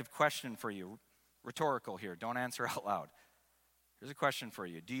introspective question for you, rhetorical here. Don't answer out loud. Here's a question for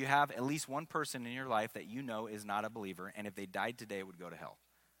you. Do you have at least one person in your life that you know is not a believer, and if they died today would go to hell?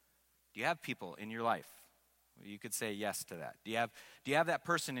 Do you have people in your life? You could say yes to that. Do you have that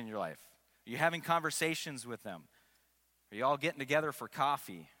person in your life? Are you having conversations with them? Are you all getting together for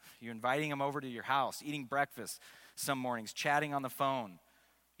coffee? Are you inviting them over to your house, eating breakfast some mornings, chatting on the phone?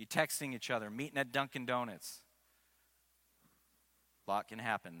 You texting each other, meeting at Dunkin' Donuts? A lot can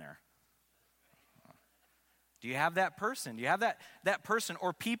happen there. Do you have that person? Do you have that person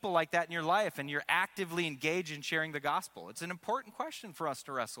or people like that in your life, and you're actively engaged in sharing the gospel? It's an important question for us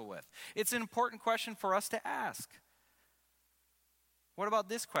to wrestle with. It's an important question for us to ask. What about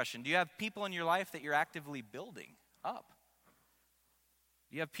this question? Do you have people in your life that you're actively building up?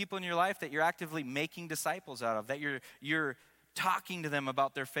 Do you have people in your life that you're actively making disciples out of, that you're talking to them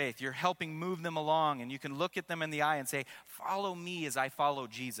about their faith? You're helping move them along, and you can look at them in the eye and say, follow me as I follow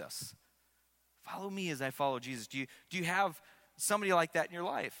Jesus. Follow me as I follow Jesus. Do you have somebody like that in your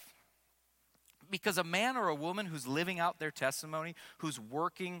life? Because a man or a woman who's living out their testimony, who's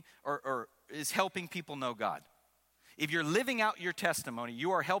working or is helping people know God. If you're living out your testimony,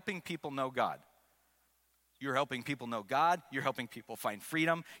 you are helping people know God. You're helping people know God, you're helping people find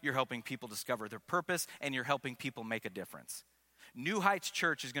freedom, you're helping people discover their purpose, and you're helping people make a difference. New Heights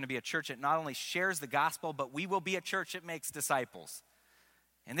Church is going to be a church that not only shares the gospel, but we will be a church that makes disciples.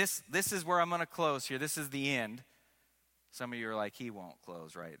 And this is where I'm going to close here. This is the end. Some of you are like, he won't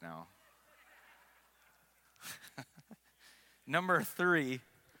close right now. Number 3,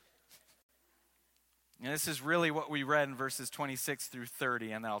 and this is really what we read in verses 26 through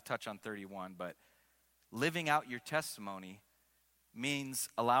 30, and then I'll touch on 31, but living out your testimony means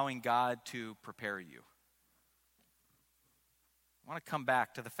allowing God to prepare you. I want to come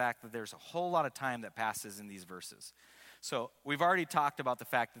back to the fact that there's a whole lot of time that passes in these verses. So we've already talked about the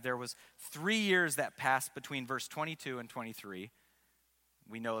fact that there was 3 years that passed between verse 22 and 23.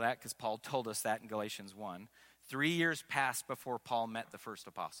 We know that because Paul told us that in Galatians 1. 3 years passed before Paul met the first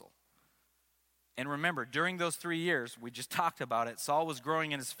apostle. And remember, during those 3 years, we just talked about it, Saul was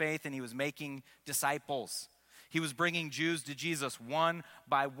growing in his faith and he was making disciples. He was bringing Jews to Jesus one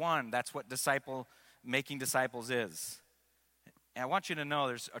by one. That's what making disciples is. And I want you to know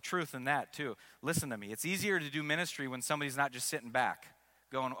there's a truth in that too. Listen to me. It's easier to do ministry when somebody's not just sitting back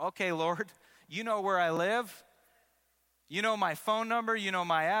going, okay, Lord, you know where I live. You know my phone number. You know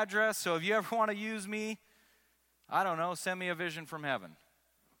my address. So if you ever want to use me, I don't know, send me a vision from heaven.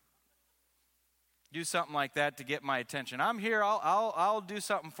 Do something like that to get my attention. I'm here. I'll do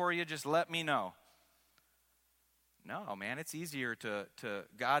something for you. Just let me know. No, man, it's easier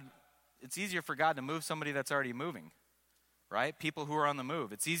it's easier for God to move somebody that's already moving, right? People who are on the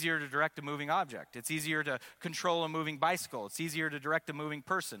move. It's easier to direct a moving object. It's easier to control a moving bicycle. It's easier to direct a moving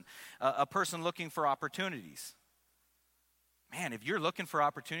person, a person looking for opportunities. Man, if you're looking for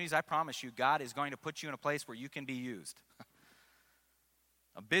opportunities, I promise you, God is going to put you in a place where you can be used.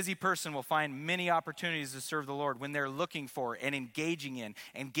 A busy person will find many opportunities to serve the Lord when they're looking for and engaging in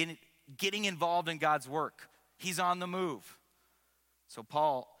and getting involved in God's work. He's on the move. So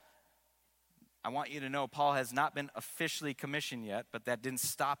Paul, I want you to know, Paul has not been officially commissioned yet, but that didn't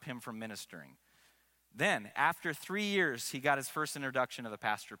stop him from ministering. Then, after 3 years, he got his first introduction to the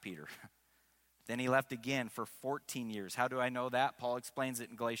pastor Peter. Then he left again for 14 years. How do I know that? Paul explains it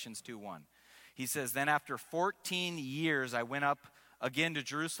in Galatians 2:1. He says, then after 14 years, I went up again to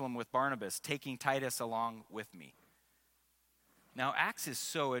Jerusalem with Barnabas, taking Titus along with me. Now, Acts is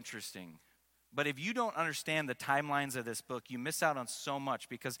so interesting. But if you don't understand the timelines of this book, you miss out on so much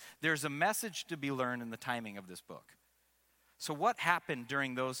because there's a message to be learned in the timing of this book. So what happened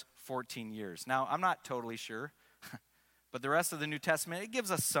during those 14 years? Now, I'm not totally sure, but the rest of the New Testament, it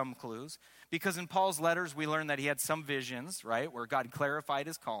gives us some clues. Because in Paul's letters, we learn that he had some visions, right, where God clarified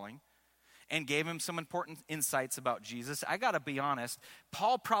his calling and gave him some important insights about Jesus. I got to be honest,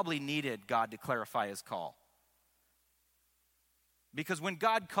 Paul probably needed God to clarify his call. Because when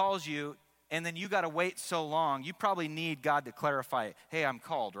God calls you, and then you got to wait so long, you probably need God to clarify it. Hey, I'm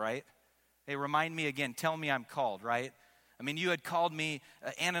called, right? Hey, remind me again. Tell me I'm called, right? I mean, you had called me.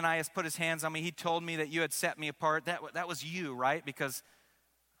 Ananias put his hands on me. He told me that you had set me apart. That was you, right? Because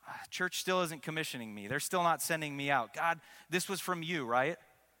church still isn't commissioning me. They're still not sending me out. God, this was from you, right?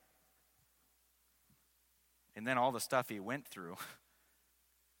 And then all the stuff he went through.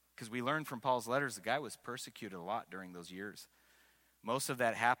 Because we learned from Paul's letters, the guy was persecuted a lot during those years. Most of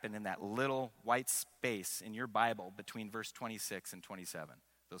that happened in that little white space in your Bible between verse 26 and 27,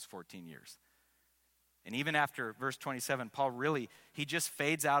 those 14 years. And even after verse 27, Paul he just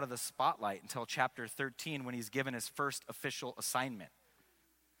fades out of the spotlight until chapter 13 when he's given his first official assignment.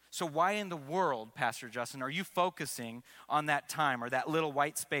 So why in the world, Pastor Justin, are you focusing on that time or that little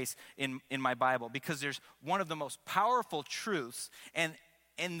white space in my Bible? Because there's one of the most powerful truths and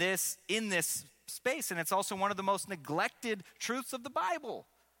in this space, and it's also one of the most neglected truths of the Bible.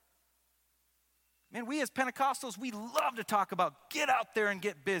 Man, we as Pentecostals, we love to talk about get out there and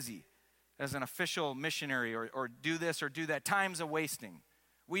get busy as an official missionary or do this or do that. Time's a wasting.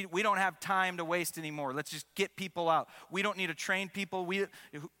 We don't have time to waste anymore. Let's just get people out. We don't need to train people.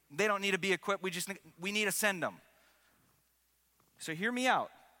 They don't need to be equipped. We need to send them. So hear me out.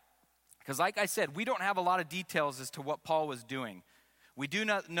 Because like I said, we don't have a lot of details as to what Paul was doing. We do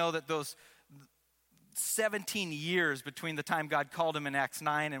not know that those 17 years between the time God called him in Acts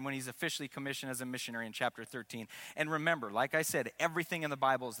 9 and when he's officially commissioned as a missionary in chapter 13. And remember, like I said, everything in the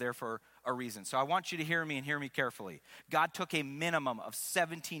Bible is there for a reason. So I want you to hear me and hear me carefully. God took a minimum of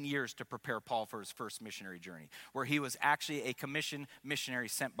 17 years to prepare Paul for his first missionary journey, where he was actually a commissioned missionary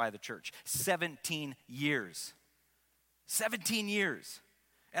sent by the church. 17 years. 17 years.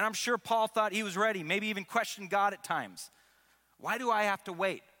 And I'm sure Paul thought he was ready, maybe even questioned God at times. Why do I have to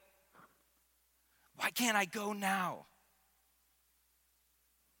wait? Why can't I go now?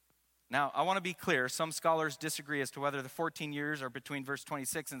 Now, I want to be clear. Some scholars disagree as to whether the 14 years are between verse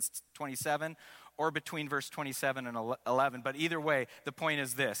 26 and 27 or between verse 27 and 11. But either way, the point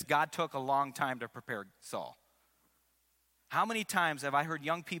is this. God took a long time to prepare Saul. How many times have I heard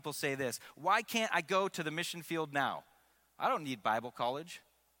young people say this? Why can't I go to the mission field now? I don't need Bible college.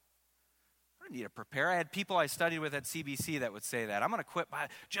 I don't need to prepare. I had people I studied with at CBC that would say that. I'm going to quit.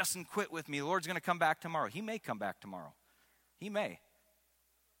 Justin, quit with me. The Lord's going to come back tomorrow. He may come back tomorrow. He may.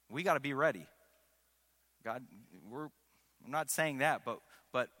 We got to be ready. God, I'm not saying that, but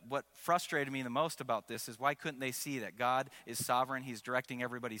what frustrated me the most about this is why couldn't they see that God is sovereign? He's directing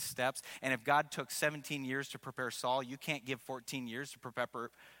everybody's steps. And if God took 17 years to prepare Saul, you can't give 14 years to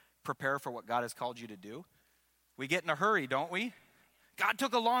prepare for what God has called you to do. We get in a hurry, don't we? God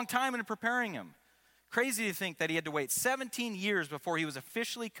took a long time in preparing him. Crazy to think that he had to wait 17 years before he was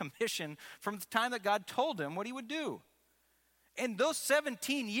officially commissioned from the time that God told him what he would do. And those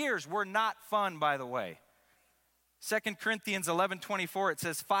 17 years were not fun, by the way. 2 Corinthians 11:24, it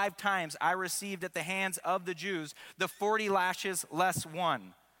says, 5 times I received at the hands of the Jews the 40 lashes less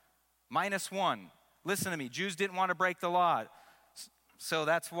 1, minus 1. Listen to me, Jews didn't want to break the law. So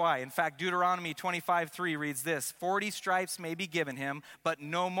that's why. In fact, Deuteronomy 25:3 reads this, 40 stripes may be given him, but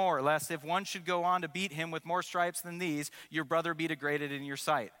no more, lest if one should go on to beat him with more stripes than these, your brother be degraded in your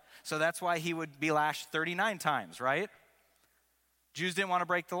sight. So that's why he would be lashed 39 times, right? Jews didn't want to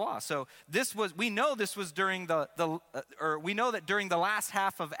break the law. So we know that during the last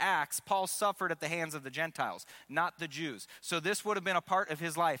half of Acts, Paul suffered at the hands of the Gentiles, not the Jews. So this would have been a part of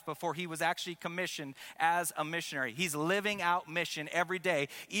his life before he was actually commissioned as a missionary. He's living out mission every day,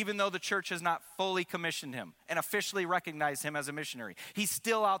 even though the church has not fully commissioned him and officially recognized him as a missionary. He's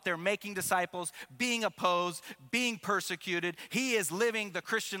still out there making disciples, being opposed, being persecuted. He is living the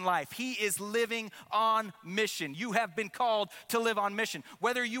Christian life. He is living on mission. You have been called to live on mission.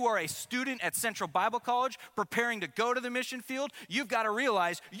 Whether you are a student at Central Bible College preparing to go to the mission field, you've got to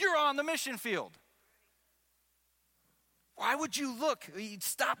realize you're on the mission field. Why would you look?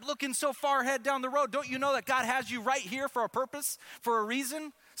 Stop looking so far ahead down the road. Don't you know that God has you right here for a purpose, for a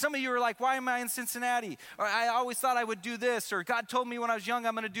reason? Some of you are like, why am I in Cincinnati? Or I always thought I would do this. Or God told me when I was young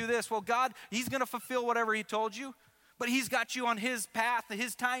I'm going to do this. Well, God, he's going to fulfill whatever he told you. But he's got you on his path,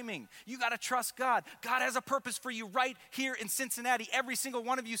 his timing. You got to trust God. God has a purpose for you right here in Cincinnati. Every single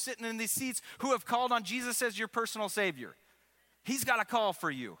one of you sitting in these seats who have called on Jesus as your personal Savior. He's got a call for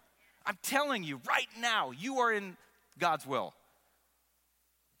you. I'm telling you, right now, you are in God's will.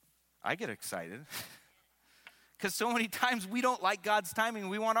 I get excited. Because so many times we don't like God's timing.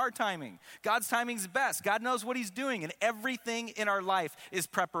 We want our timing. God's timing is best. God knows what he's doing. And everything in our life is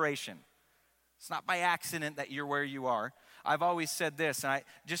preparation. It's not by accident that you're where you are. I've always said this, and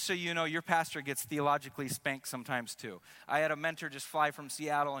just so you know, your pastor gets theologically spanked sometimes too. I had a mentor just fly from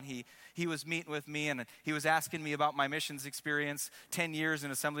Seattle, and he was meeting with me, and he was asking me about my missions experience, 10 years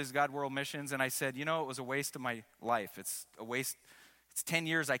in Assemblies of God World Missions, and I said, it was a waste of my life. It's a waste. It's 10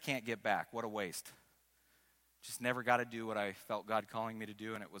 years I can't get back. What a waste. Just never got to do what I felt God calling me to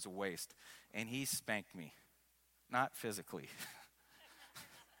do, and it was a waste. And he spanked me, not physically.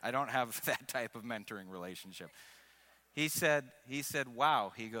 I don't have that type of mentoring relationship. He said,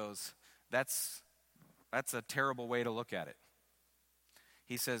 wow, he goes, that's a terrible way to look at it.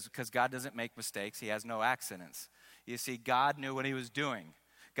 He says, because God doesn't make mistakes. He has no accidents. You see, God knew what he was doing.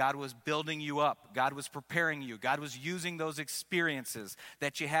 God was building you up. God was preparing you. God was using those experiences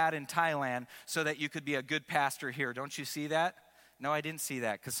that you had in Thailand so that you could be a good pastor here. Don't you see that? No, I didn't see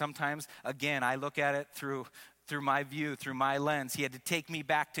that, because sometimes, again, I look at it through my view, through my lens. He had to take me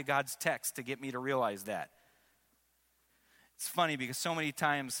back to God's text to get me to realize that. It's funny because so many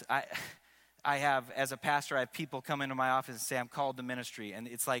times I have, as a pastor, I have people come into my office and say, I'm called to ministry. And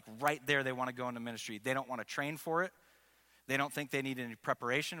it's like right there they want to go into ministry. They don't want to train for it. They don't think they need any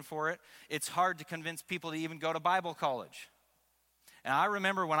preparation for it. It's hard to convince people to even go to Bible college. And I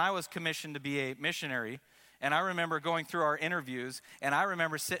remember when I was commissioned to be a missionary, and I remember going through our interviews, and I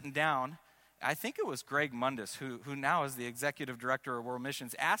remember sitting down. I think it was Greg Mundis, who now is the executive director of World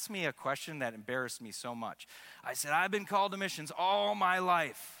Missions, asked me a question that embarrassed me so much. I said, I've been called to missions all my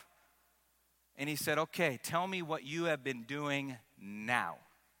life. And he said, okay, tell me what you have been doing now.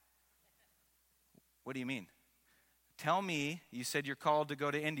 What do you mean? Tell me, you said you're called to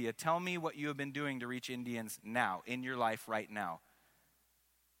go to India. Tell me what you have been doing to reach Indians now, in your life right now.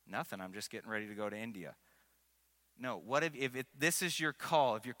 Nothing, I'm just getting ready to go to India. No, if this is your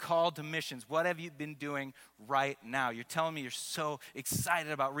call, if you're called to missions, what have you been doing right now? You're telling me you're so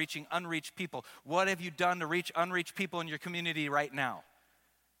excited about reaching unreached people. What have you done to reach unreached people in your community right now?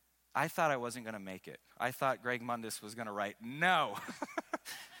 I thought I wasn't going to make it. I thought Greg Mundis was going to write no,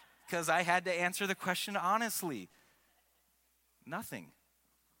 because I had to answer the question honestly. Nothing.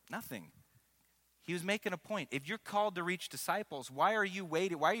 He was making a point. If you're called to reach disciples, why are you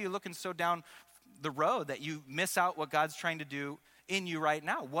waiting? Why are you looking so down the road that you miss out what God's trying to do in you right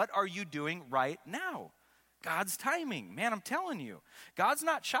now? What are you doing right now? God's timing. Man, I'm telling you. God's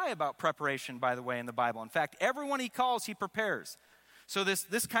not shy about preparation, by the way, in the Bible. In fact, everyone he calls, he prepares. So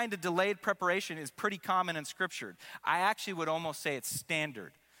this kind of delayed preparation is pretty common in Scripture. I actually would almost say it's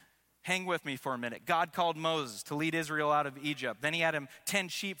standard. Hang with me for a minute. God called Moses to lead Israel out of Egypt. Then he had him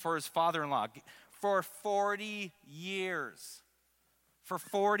tend sheep for his father-in-law for 40 years. For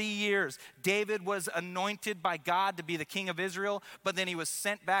 40 years, David was anointed by God to be the king of Israel, but then he was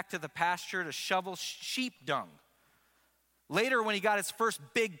sent back to the pasture to shovel sheep dung. Later, when he got his first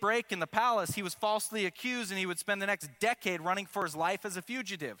big break in the palace, he was falsely accused, and he would spend the next decade running for his life as a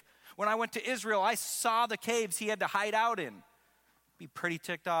fugitive. When I went to Israel, I saw the caves he had to hide out in. I'd be pretty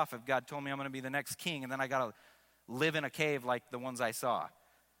ticked off if God told me I'm going to be the next king, and then I got to live in a cave like the ones I saw.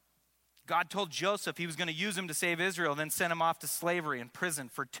 God told Joseph he was going to use him to save Israel, then sent him off to slavery and prison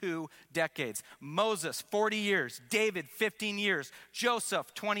for 2 decades. Moses, 40 years. David, 15 years.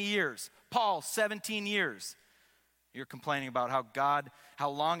 Joseph, 20 years. Paul, 17 years. You're complaining about how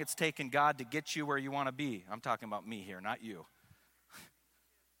long it's taken God to get you where you want to be. I'm talking about me here, not you.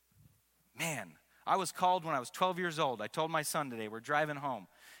 Man, I was called when I was 12 years old. I told my son today, we're driving home.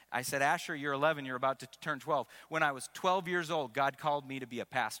 I said, Asher, you're 11, you're about to turn 12. When I was 12 years old, God called me to be a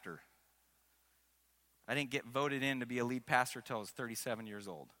pastor. I didn't get voted in to be a lead pastor until I was 37 years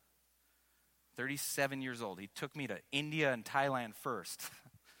old. 37 years old. He took me to India and Thailand first.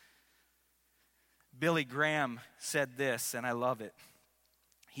 Billy Graham said this, and I love it.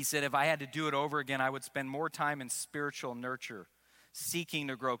 He said, if I had to do it over again, I would spend more time in spiritual nurture, seeking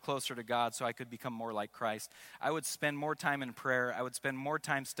to grow closer to God so I could become more like Christ. I would spend more time in prayer. I would spend more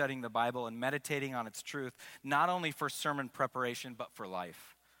time studying the Bible and meditating on its truth, not only for sermon preparation, but for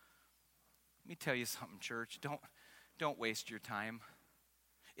life. Let me tell you something, church. Don't waste your time.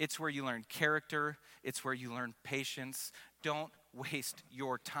 It's where you learn character. It's where you learn patience. Don't waste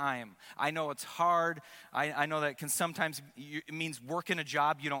your time. I know it's hard. I know that it can sometimes, it means working a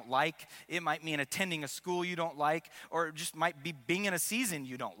job you don't like. It might mean attending a school you don't like, or it just might be being in a season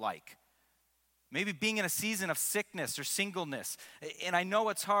you don't like. Maybe being in a season of sickness or singleness. And I know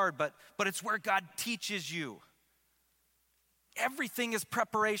it's hard, but it's where God teaches you. Everything is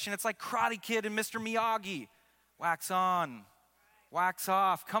preparation. It's like Karate Kid and Mr. Miyagi. Wax on, wax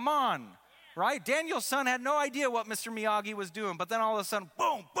off. Come on, right? Daniel's son had no idea what Mr. Miyagi was doing, but then all of a sudden,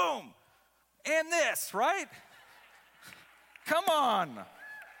 boom, boom, and this, right? Come on.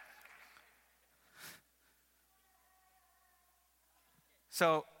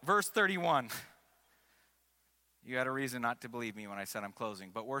 So, verse 31. You had a reason not to believe me when I said I'm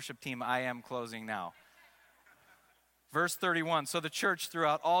closing, but worship team, I am closing now. Verse 31, so the church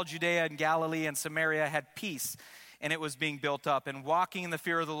throughout all Judea and Galilee and Samaria had peace, and it was being built up. And walking in the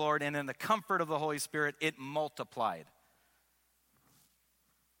fear of the Lord and in the comfort of the Holy Spirit, it multiplied.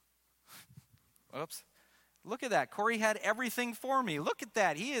 Oops. Look at that. Corey had everything for me. Look at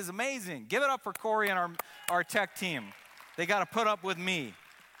that. He is amazing. Give it up for Corey and our tech team. They got to put up with me.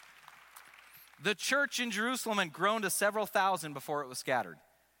 The church in Jerusalem had grown to several thousand before it was scattered.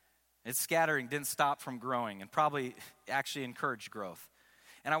 Its scattering didn't stop from growing and probably actually encouraged growth.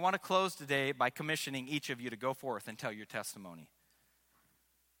 And I want to close today by commissioning each of you to go forth and tell your testimony.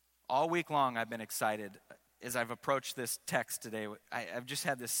 All week long I've been excited as I've approached this text today. I've just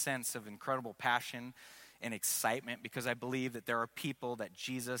had this sense of incredible passion and excitement because I believe that there are people that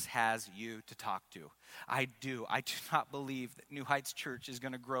Jesus has you to talk to. I do not believe that New Heights Church is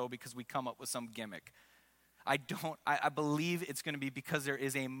going to grow because we come up with some gimmick. I believe it's going to be because there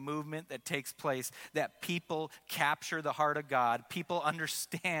is a movement that takes place that people capture the heart of God. People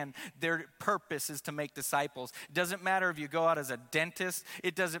understand their purpose is to make disciples. It doesn't matter if you go out as a dentist.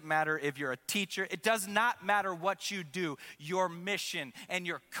 It doesn't matter if you're a teacher. It does not matter what you do. Your mission and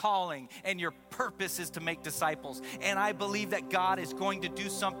your calling and your purpose is to make disciples. And I believe that God is going to do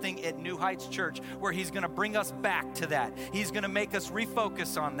something at New Heights Church where he's going to bring us back to that. He's going to make us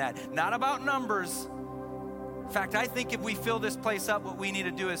refocus on that. Not about numbers. In fact, I think if we fill this place up, what we need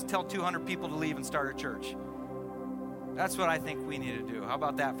to do is tell 200 people to leave and start a church. That's what I think we need to do. How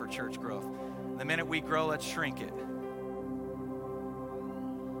about that for church growth? The minute we grow, let's shrink it.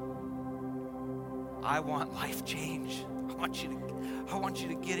 I want life change. I want you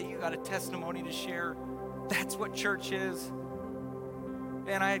to get it. You got a testimony to share. That's what church is.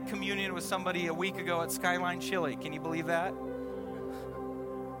 And I had communion with somebody a week ago at Skyline Chili. Can you believe that?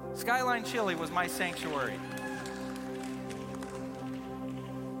 Skyline Chili was my sanctuary.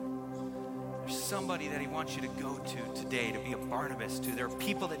 Somebody that he wants you to go to today, to be a Barnabas to. There are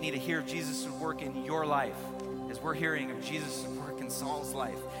people that need to hear Jesus' work in your life as we're hearing of Jesus' work in Saul's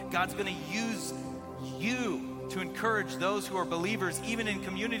life. God's going to use you to encourage those who are believers, even in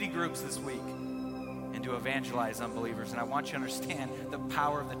community groups this week, and to evangelize unbelievers. And I want you to understand the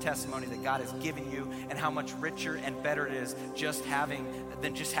power of the testimony that God has given you and how much richer and better it is than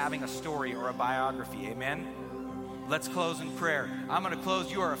just having a story or a biography. Amen? Let's close in prayer. I'm going to close.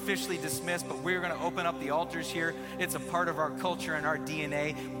 You are officially dismissed, but we're going to open up the altars here. It's a part of our culture and our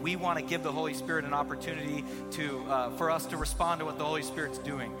DNA. We want to give the Holy Spirit an opportunity for us to respond to what the Holy Spirit's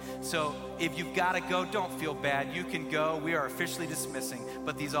doing. So if you've got to go, don't feel bad. You can go. We are officially dismissing,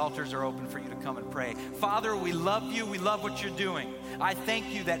 but these altars are open for you to come and pray. Father, we love you. We love what you're doing. I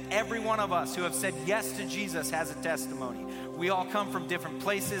thank you that every one of us who have said yes to Jesus has a testimony. We all come from different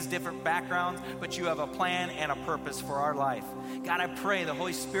places, different backgrounds, but you have a plan and a purpose for our life. God, I pray the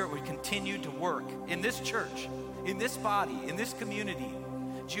Holy Spirit would continue to work in this church, in this body, in this community.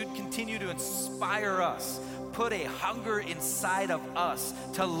 That you'd continue to inspire us, put a hunger inside of us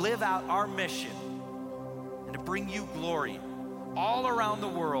to live out our mission and to bring you glory all around the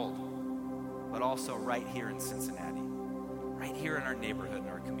world, but also right here in Cincinnati, right here in our neighborhood, in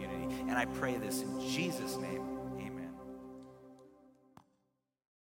our community. And I pray this in Jesus' name.